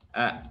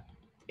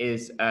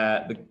is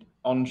the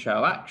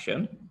on-shell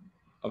action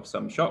of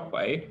some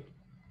shockwave,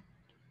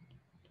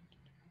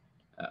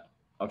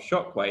 of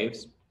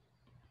shockwaves.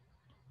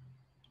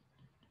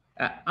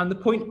 And the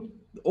point,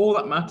 all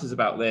that matters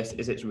about this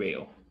is it's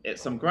real.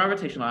 It's some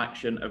gravitational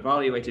action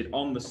evaluated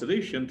on the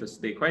solution to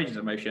the equations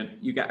of motion.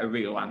 You get a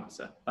real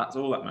answer. That's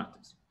all that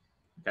matters.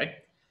 Okay.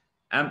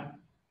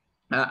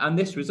 And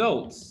this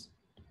results,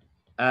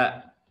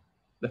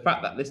 the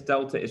fact that this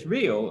delta is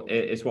real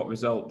is what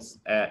results,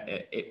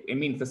 it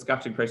means the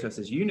scattering process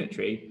is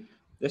unitary.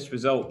 This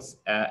results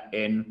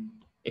in,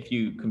 if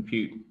you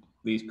compute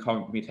these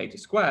commutator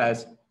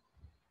squares,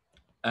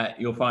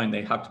 you'll find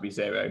they have to be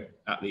 0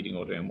 at leading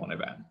order in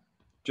 1/n.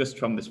 Just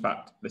from this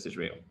fact, this is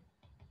real.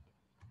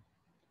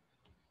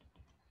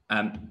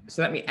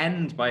 So let me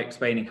end by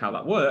explaining how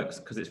that works,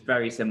 because it's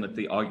very similar to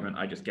the argument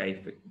I just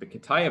gave for the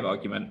Kitaev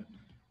argument.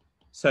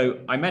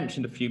 So I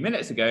mentioned a few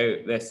minutes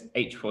ago this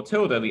h4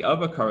 tilde, the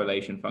other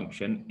correlation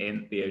function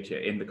in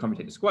the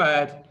commutator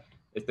squared,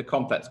 is the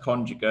complex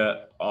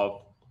conjugate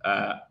of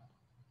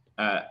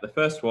the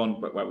first one,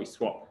 where we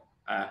swap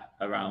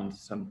around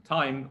some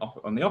time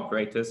on the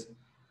operators.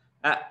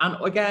 And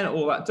again,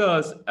 all that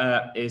does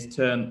is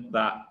turn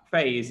that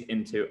phase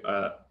into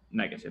a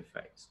negative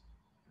phase.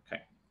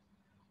 Okay.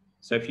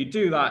 So if you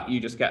do that, you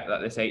just get that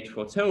this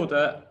h4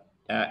 tilde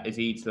is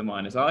e to the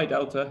minus I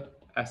delta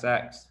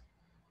Sx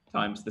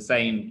times the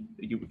same.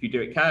 If you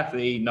do it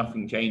carefully,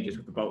 nothing changes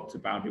with the bulk to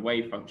boundary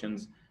wave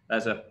functions.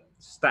 There's a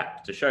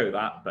step to show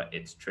that, but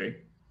it's true.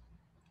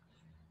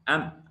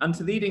 And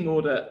to leading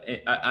order,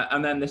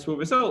 and then this will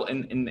result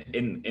in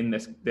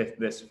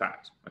this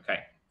fact. Okay.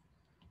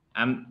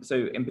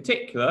 So in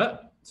particular,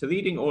 to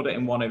leading order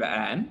in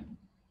 1/n,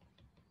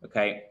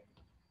 okay,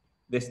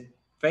 this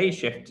phase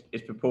shift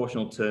is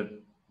proportional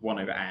to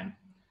 1/n.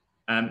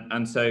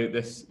 And so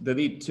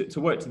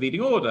to work to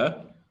leading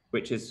order,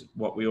 which is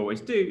what we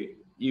always do,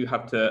 you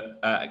have to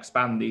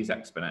expand these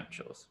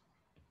exponentials.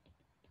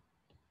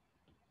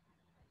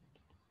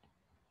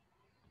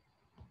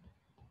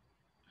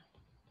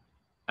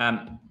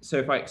 So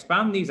if I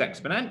expand these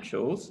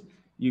exponentials,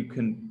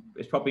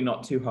 it's probably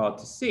not too hard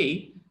to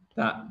see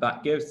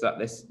that gives that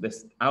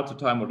this out of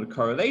time ordered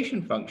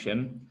correlation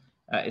function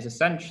is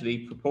essentially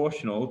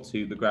proportional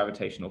to the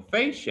gravitational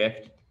phase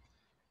shift,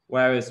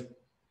 whereas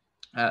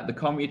the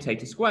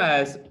commutator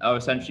squares are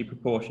essentially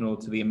proportional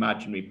to the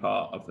imaginary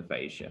part of the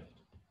phase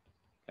shift.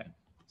 Okay.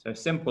 So a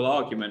simple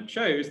argument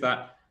shows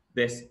that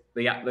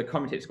the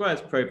commutator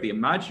squares probe the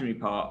imaginary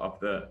part of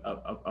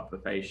the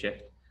phase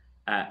shift,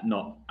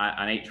 not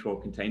and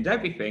H4 contains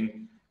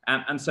everything.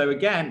 And so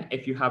again,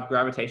 if you have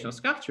gravitational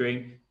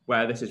scattering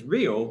where this is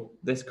real,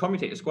 this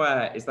commutator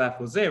square is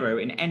therefore 0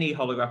 in any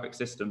holographic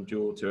system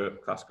dual to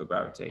classical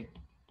gravity.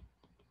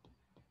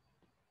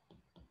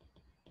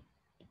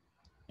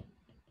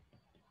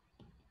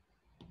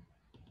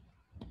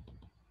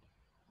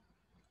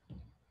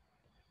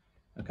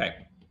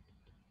 Okay.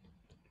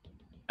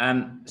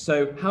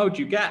 So how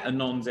do you get a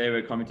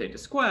non-zero commutator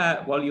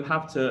square? Well, you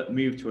have to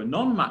move to a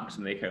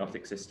non-maximally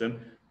chaotic system,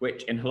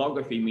 which in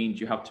holography means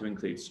you have to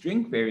include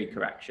string theory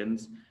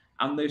corrections.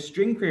 And those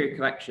string theory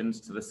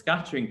corrections to the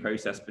scattering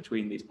process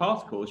between these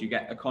particles, you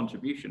get a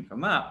contribution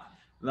from that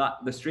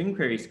the string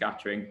theory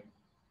scattering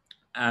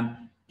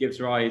gives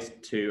rise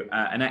to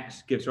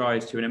both gives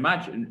rise to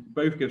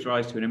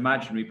an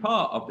imaginary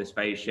part of this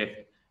phase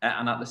shift,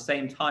 and at the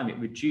same time it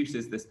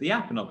reduces this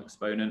Lyapunov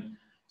exponent.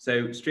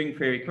 So string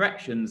theory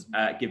corrections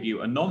give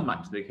you a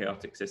non-maximally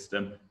chaotic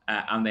system,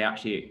 and they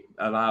actually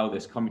allow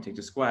this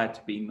commutator square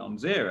to be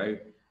non-zero.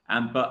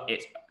 But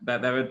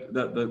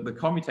the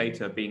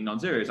commutator being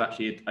non-zero is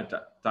actually a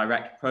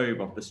direct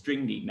probe of the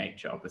stringy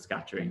nature of the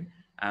scattering,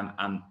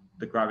 and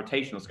the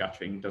gravitational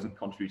scattering doesn't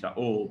contribute at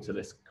all to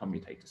this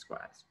commutator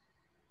squares.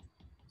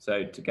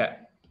 So to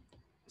get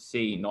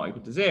C not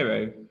equal to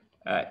 0,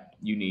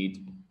 you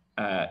need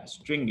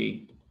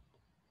stringy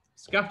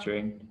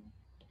scattering,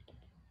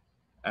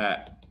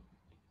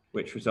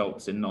 which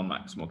results in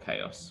non-maximal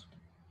chaos.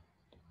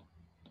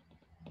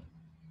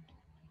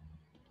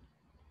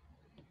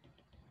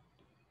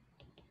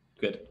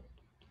 Good.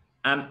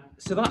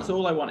 So that's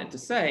all I wanted to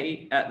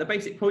say. The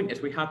basic point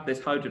is we have this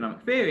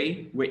hydrodynamic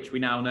theory, which we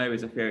now know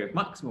is a theory of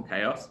maximal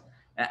chaos,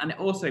 and it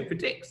also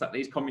predicts that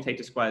these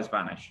commutator squares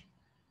vanish.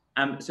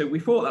 So we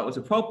thought that was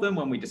a problem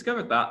when we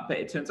discovered that, but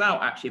it turns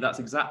out actually that's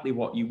exactly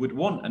what you would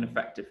want an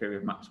effective theory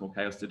of maximal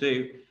chaos to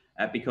do,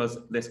 because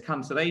this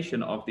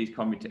cancellation of these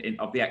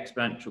of the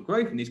exponential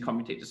growth in these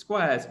commutator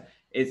squares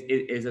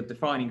is a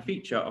defining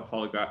feature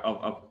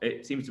of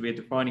it seems to be a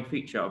defining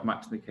feature of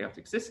maximally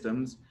chaotic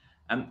systems.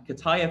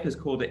 Katayev has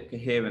called it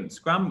coherent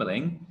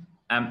scrambling.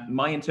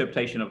 My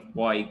interpretation of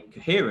why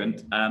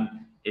coherent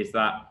is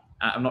that,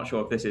 I'm not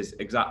sure if this is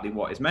exactly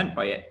what is meant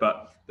by it,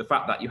 but the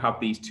fact that you have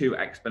these two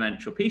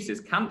exponential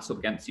pieces cancel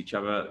against each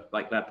other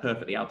like they're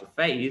perfectly out of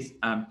phase,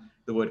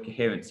 the word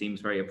coherent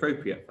seems very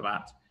appropriate for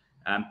that.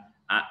 And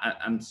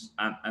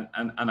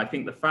I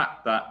think the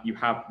fact that you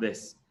have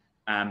this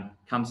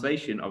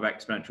cancellation of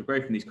exponential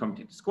growth in these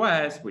commutator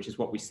squares, which is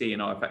what we see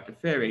in our effective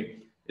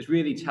theory, is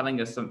really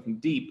telling us something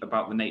deep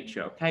about the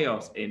nature of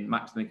chaos in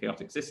maximally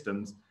chaotic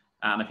systems.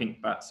 And I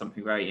think that's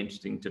something very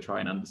interesting to try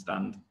and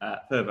understand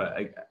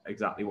further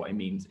exactly what it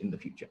means in the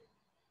future.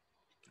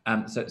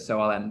 So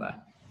I'll end there.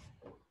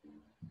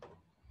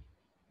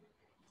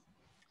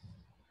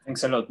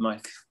 Thanks a lot,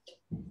 Mike.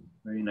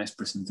 Very nice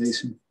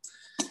presentation.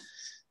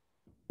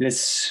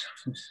 Let's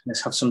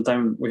have some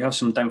time. We have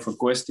some time for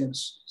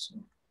questions. So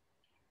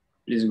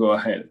please go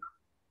ahead.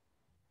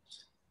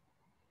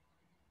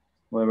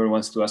 Whoever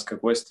wants to ask a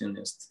question,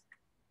 just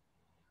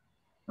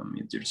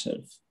unmute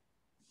yourself.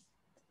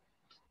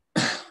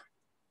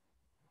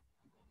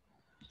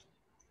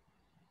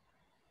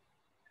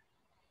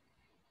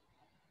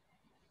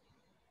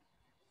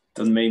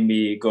 Don't make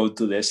me go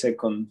to the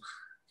second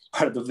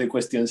part of the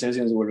question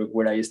sessions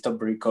where I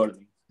stop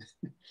recording.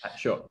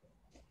 Sure.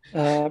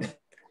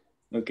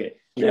 Okay.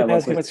 Can I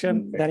ask a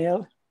question,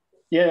 Daniel?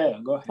 Yeah,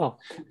 go ahead.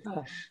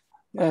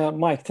 Oh,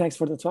 Mike, thanks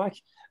for the talk.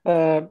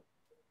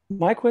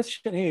 My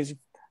question is,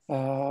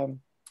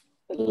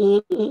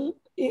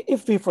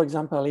 if we, for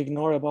example,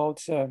 ignore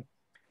about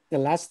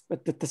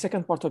the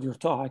second part of your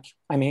talk,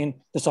 I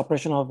mean, the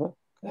suppression of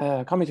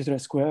commutator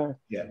square,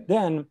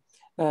 then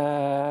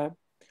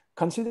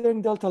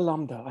considering delta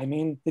lambda, I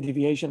mean, the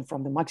deviation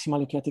from the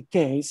maximally chaotic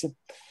case,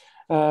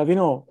 we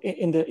know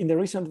in the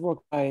recent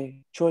work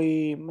by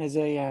Choi,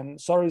 Meze, and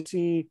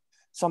Sorisi,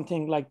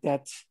 something like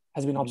that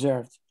has been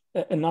observed,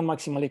 a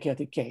non-maximally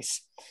chaotic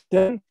case.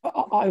 Then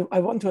I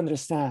want to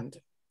understand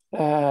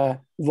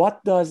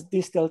what does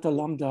this delta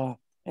lambda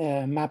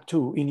map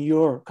to in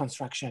your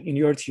construction, in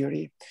your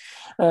theory?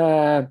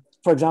 For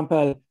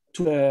example,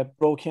 to a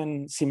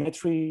broken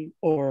symmetry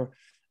or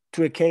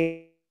to a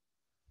case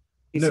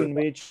in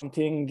which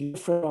something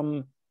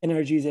from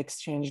energy is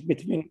exchanged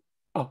between.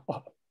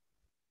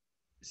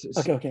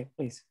 Okay,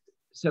 please.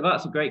 So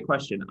that's a great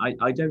question.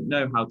 I don't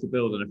know how to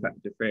build an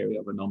effective theory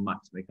of a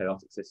non-maximally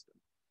chaotic system.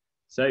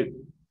 So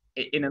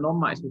in a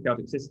non-maximally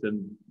chaotic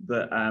system,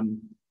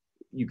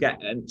 you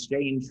get an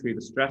exchange through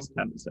the stress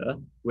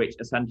tensor, which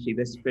essentially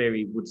this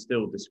theory would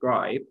still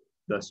describe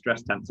the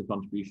stress tensor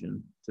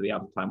contribution to the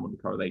out-of-time order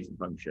correlation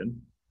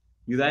function.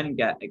 You then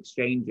get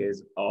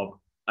exchanges of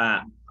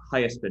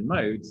higher spin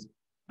modes.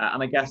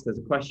 And I guess there's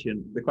a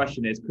question. The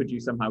question is, could you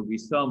somehow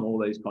resum all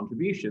those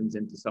contributions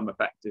into some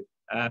effective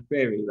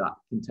theory that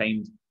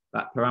contained,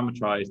 that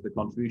parameterized the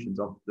contributions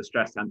of the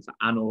stress tensor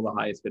and all the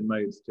higher spin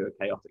modes to a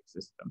chaotic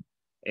system,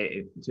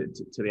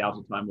 to the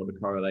out-of-time order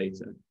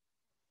correlator?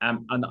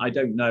 And I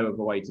don't know of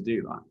a way to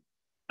do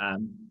that.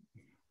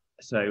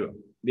 So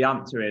the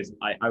answer is,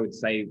 I would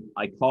say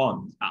I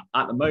can't.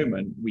 At the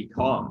moment, we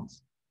can't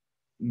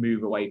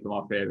move away from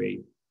our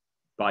theory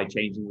by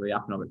changing the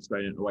Lyapunov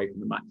exponent away from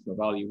the maximal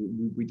value.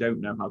 We don't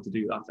know how to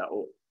do that at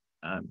all.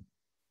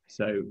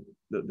 So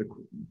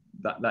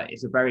that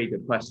is a very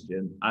good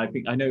question. I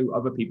know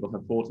other people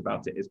have thought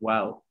about it as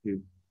well.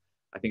 Who,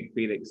 I think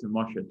Felix and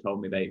Moshe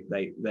told me they'd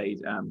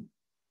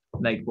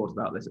thought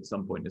about this at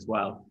some point as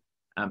well.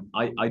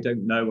 I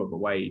don't know of a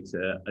way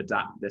to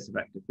adapt this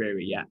effective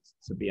theory yet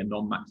to be a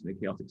non-maximally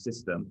chaotic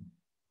system.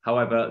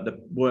 However, the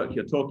work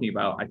you're talking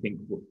about, I think,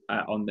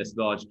 on this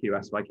large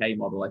QSYK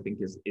model, I think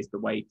is the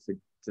way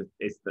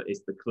is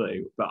the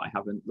clue. But I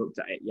haven't looked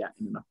at it yet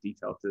in enough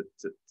detail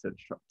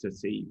to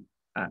see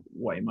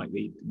what it might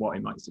lead, what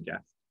it might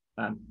suggest.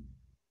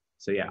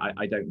 So yeah,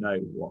 I don't know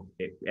what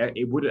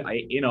it would.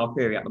 In our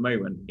theory at the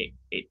moment,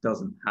 it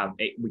doesn't have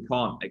it. We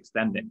can't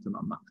extend it to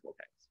non-maximal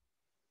case.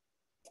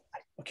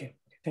 Okay,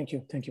 thank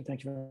you very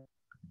much.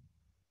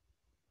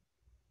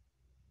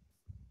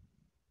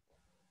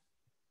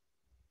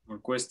 More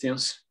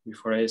questions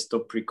before I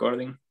stop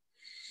recording?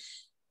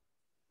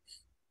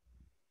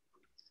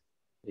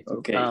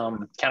 Okay.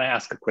 Can I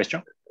ask a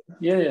question?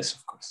 Yeah, yes,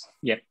 of course.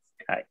 Yeah.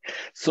 Hi.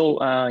 So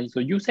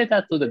you said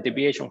that the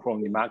deviation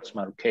from the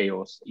maximal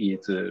chaos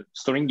is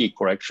stringy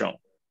correction.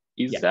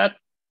 Is that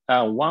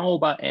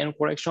 1/n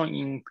correction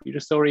in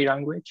field theory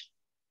language?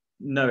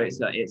 No,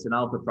 it's an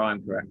alpha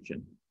prime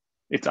correction.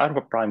 It's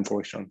alpha prime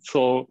correction.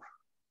 So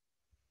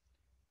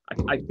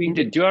I think in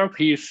the dual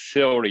field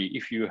theory,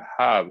 if you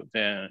have,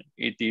 then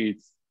it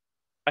is,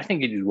 I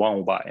think it is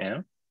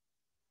 1/n.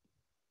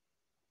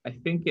 I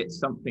think it's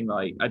something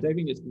like, I don't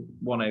think it's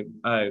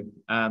 1/0.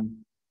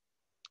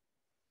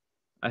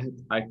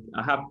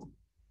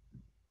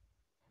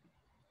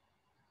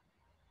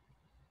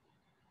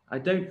 I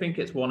don't think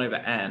it's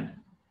 1/n,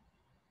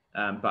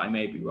 but I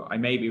may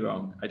be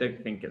wrong. I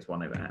don't think it's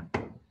 1/n.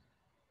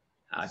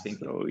 I think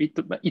so.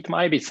 It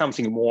might be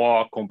something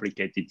more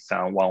complicated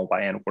than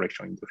 1/n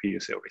correction in the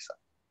field theory side.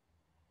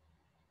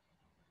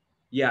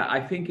 Yeah,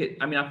 I think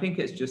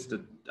it's just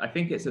I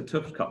think it's a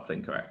Tufts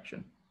coupling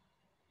correction.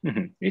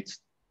 Mm-hmm. It's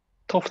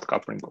Tufts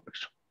coupling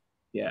correction.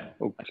 Yeah.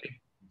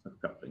 Okay. Tufts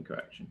coupling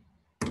correction.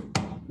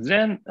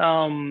 Then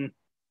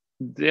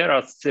there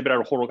are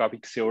several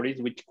holographic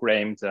theories which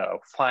claim the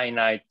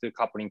finite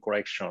coupling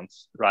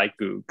corrections like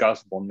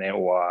Gauss-Bonnet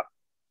or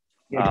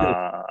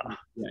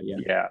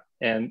yeah.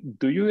 And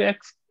do you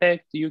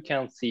expect you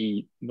can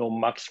see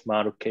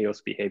non-maximal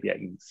chaos behavior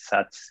in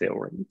such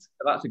theories?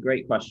 That's a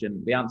great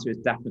question. The answer is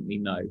definitely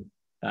no.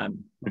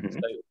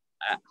 So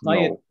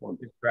higher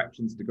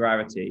corrections to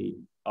gravity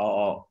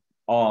are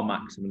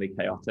maximally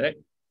chaotic,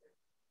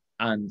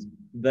 and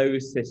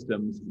those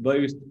systems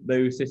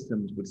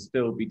would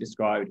still be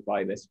described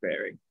by this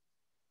theory.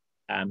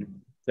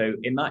 So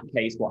in that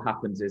case, what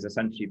happens is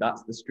essentially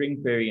that's the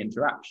string theory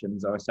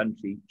interactions are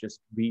essentially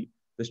just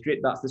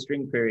that's the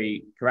string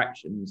theory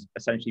corrections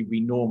essentially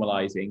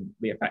renormalizing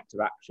the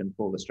effective action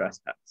for the stress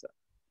tensor.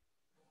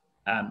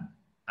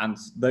 And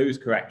those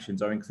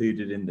corrections are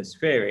included in this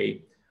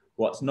theory.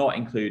 What's not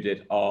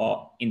included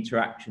are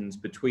interactions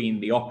between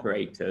the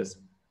operators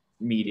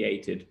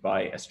mediated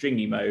by a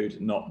stringy mode,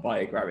 not by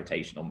a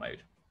gravitational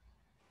mode.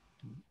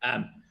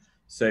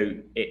 So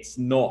it's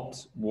not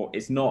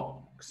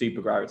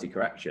supergravity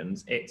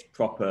corrections. It's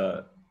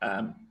proper.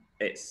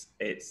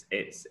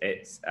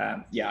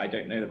 Yeah, I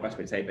don't know the best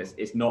way to say this.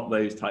 It's not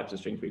those types of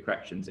string theory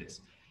corrections.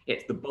 It's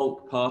the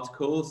bulk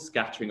particles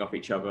scattering off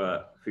each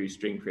other through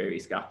string theory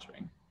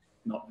scattering,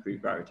 not through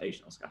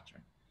gravitational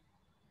scattering.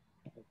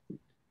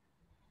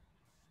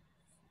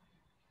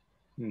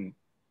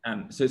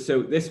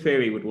 So this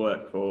theory would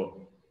work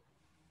for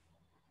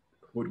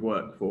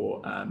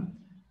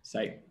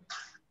say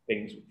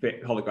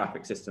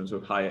holographic systems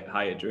with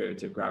higher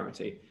derivative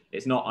gravity.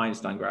 It's not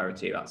Einstein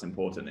gravity that's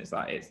important.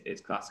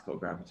 It's classical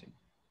gravity.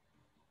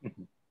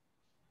 Mm-hmm.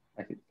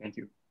 I see. Thank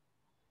you.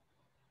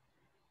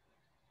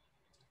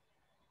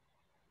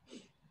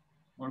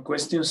 More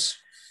questions?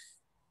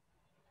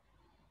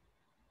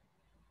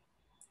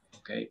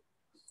 Okay.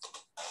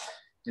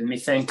 Let me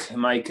thank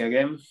Mike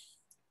again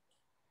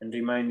and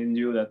reminding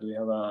you that we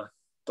have a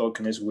talk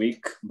next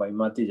week by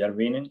Matti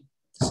Järvinen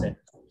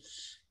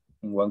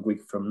in 1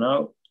 week from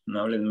now.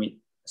 Now let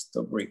me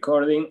stop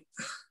recording.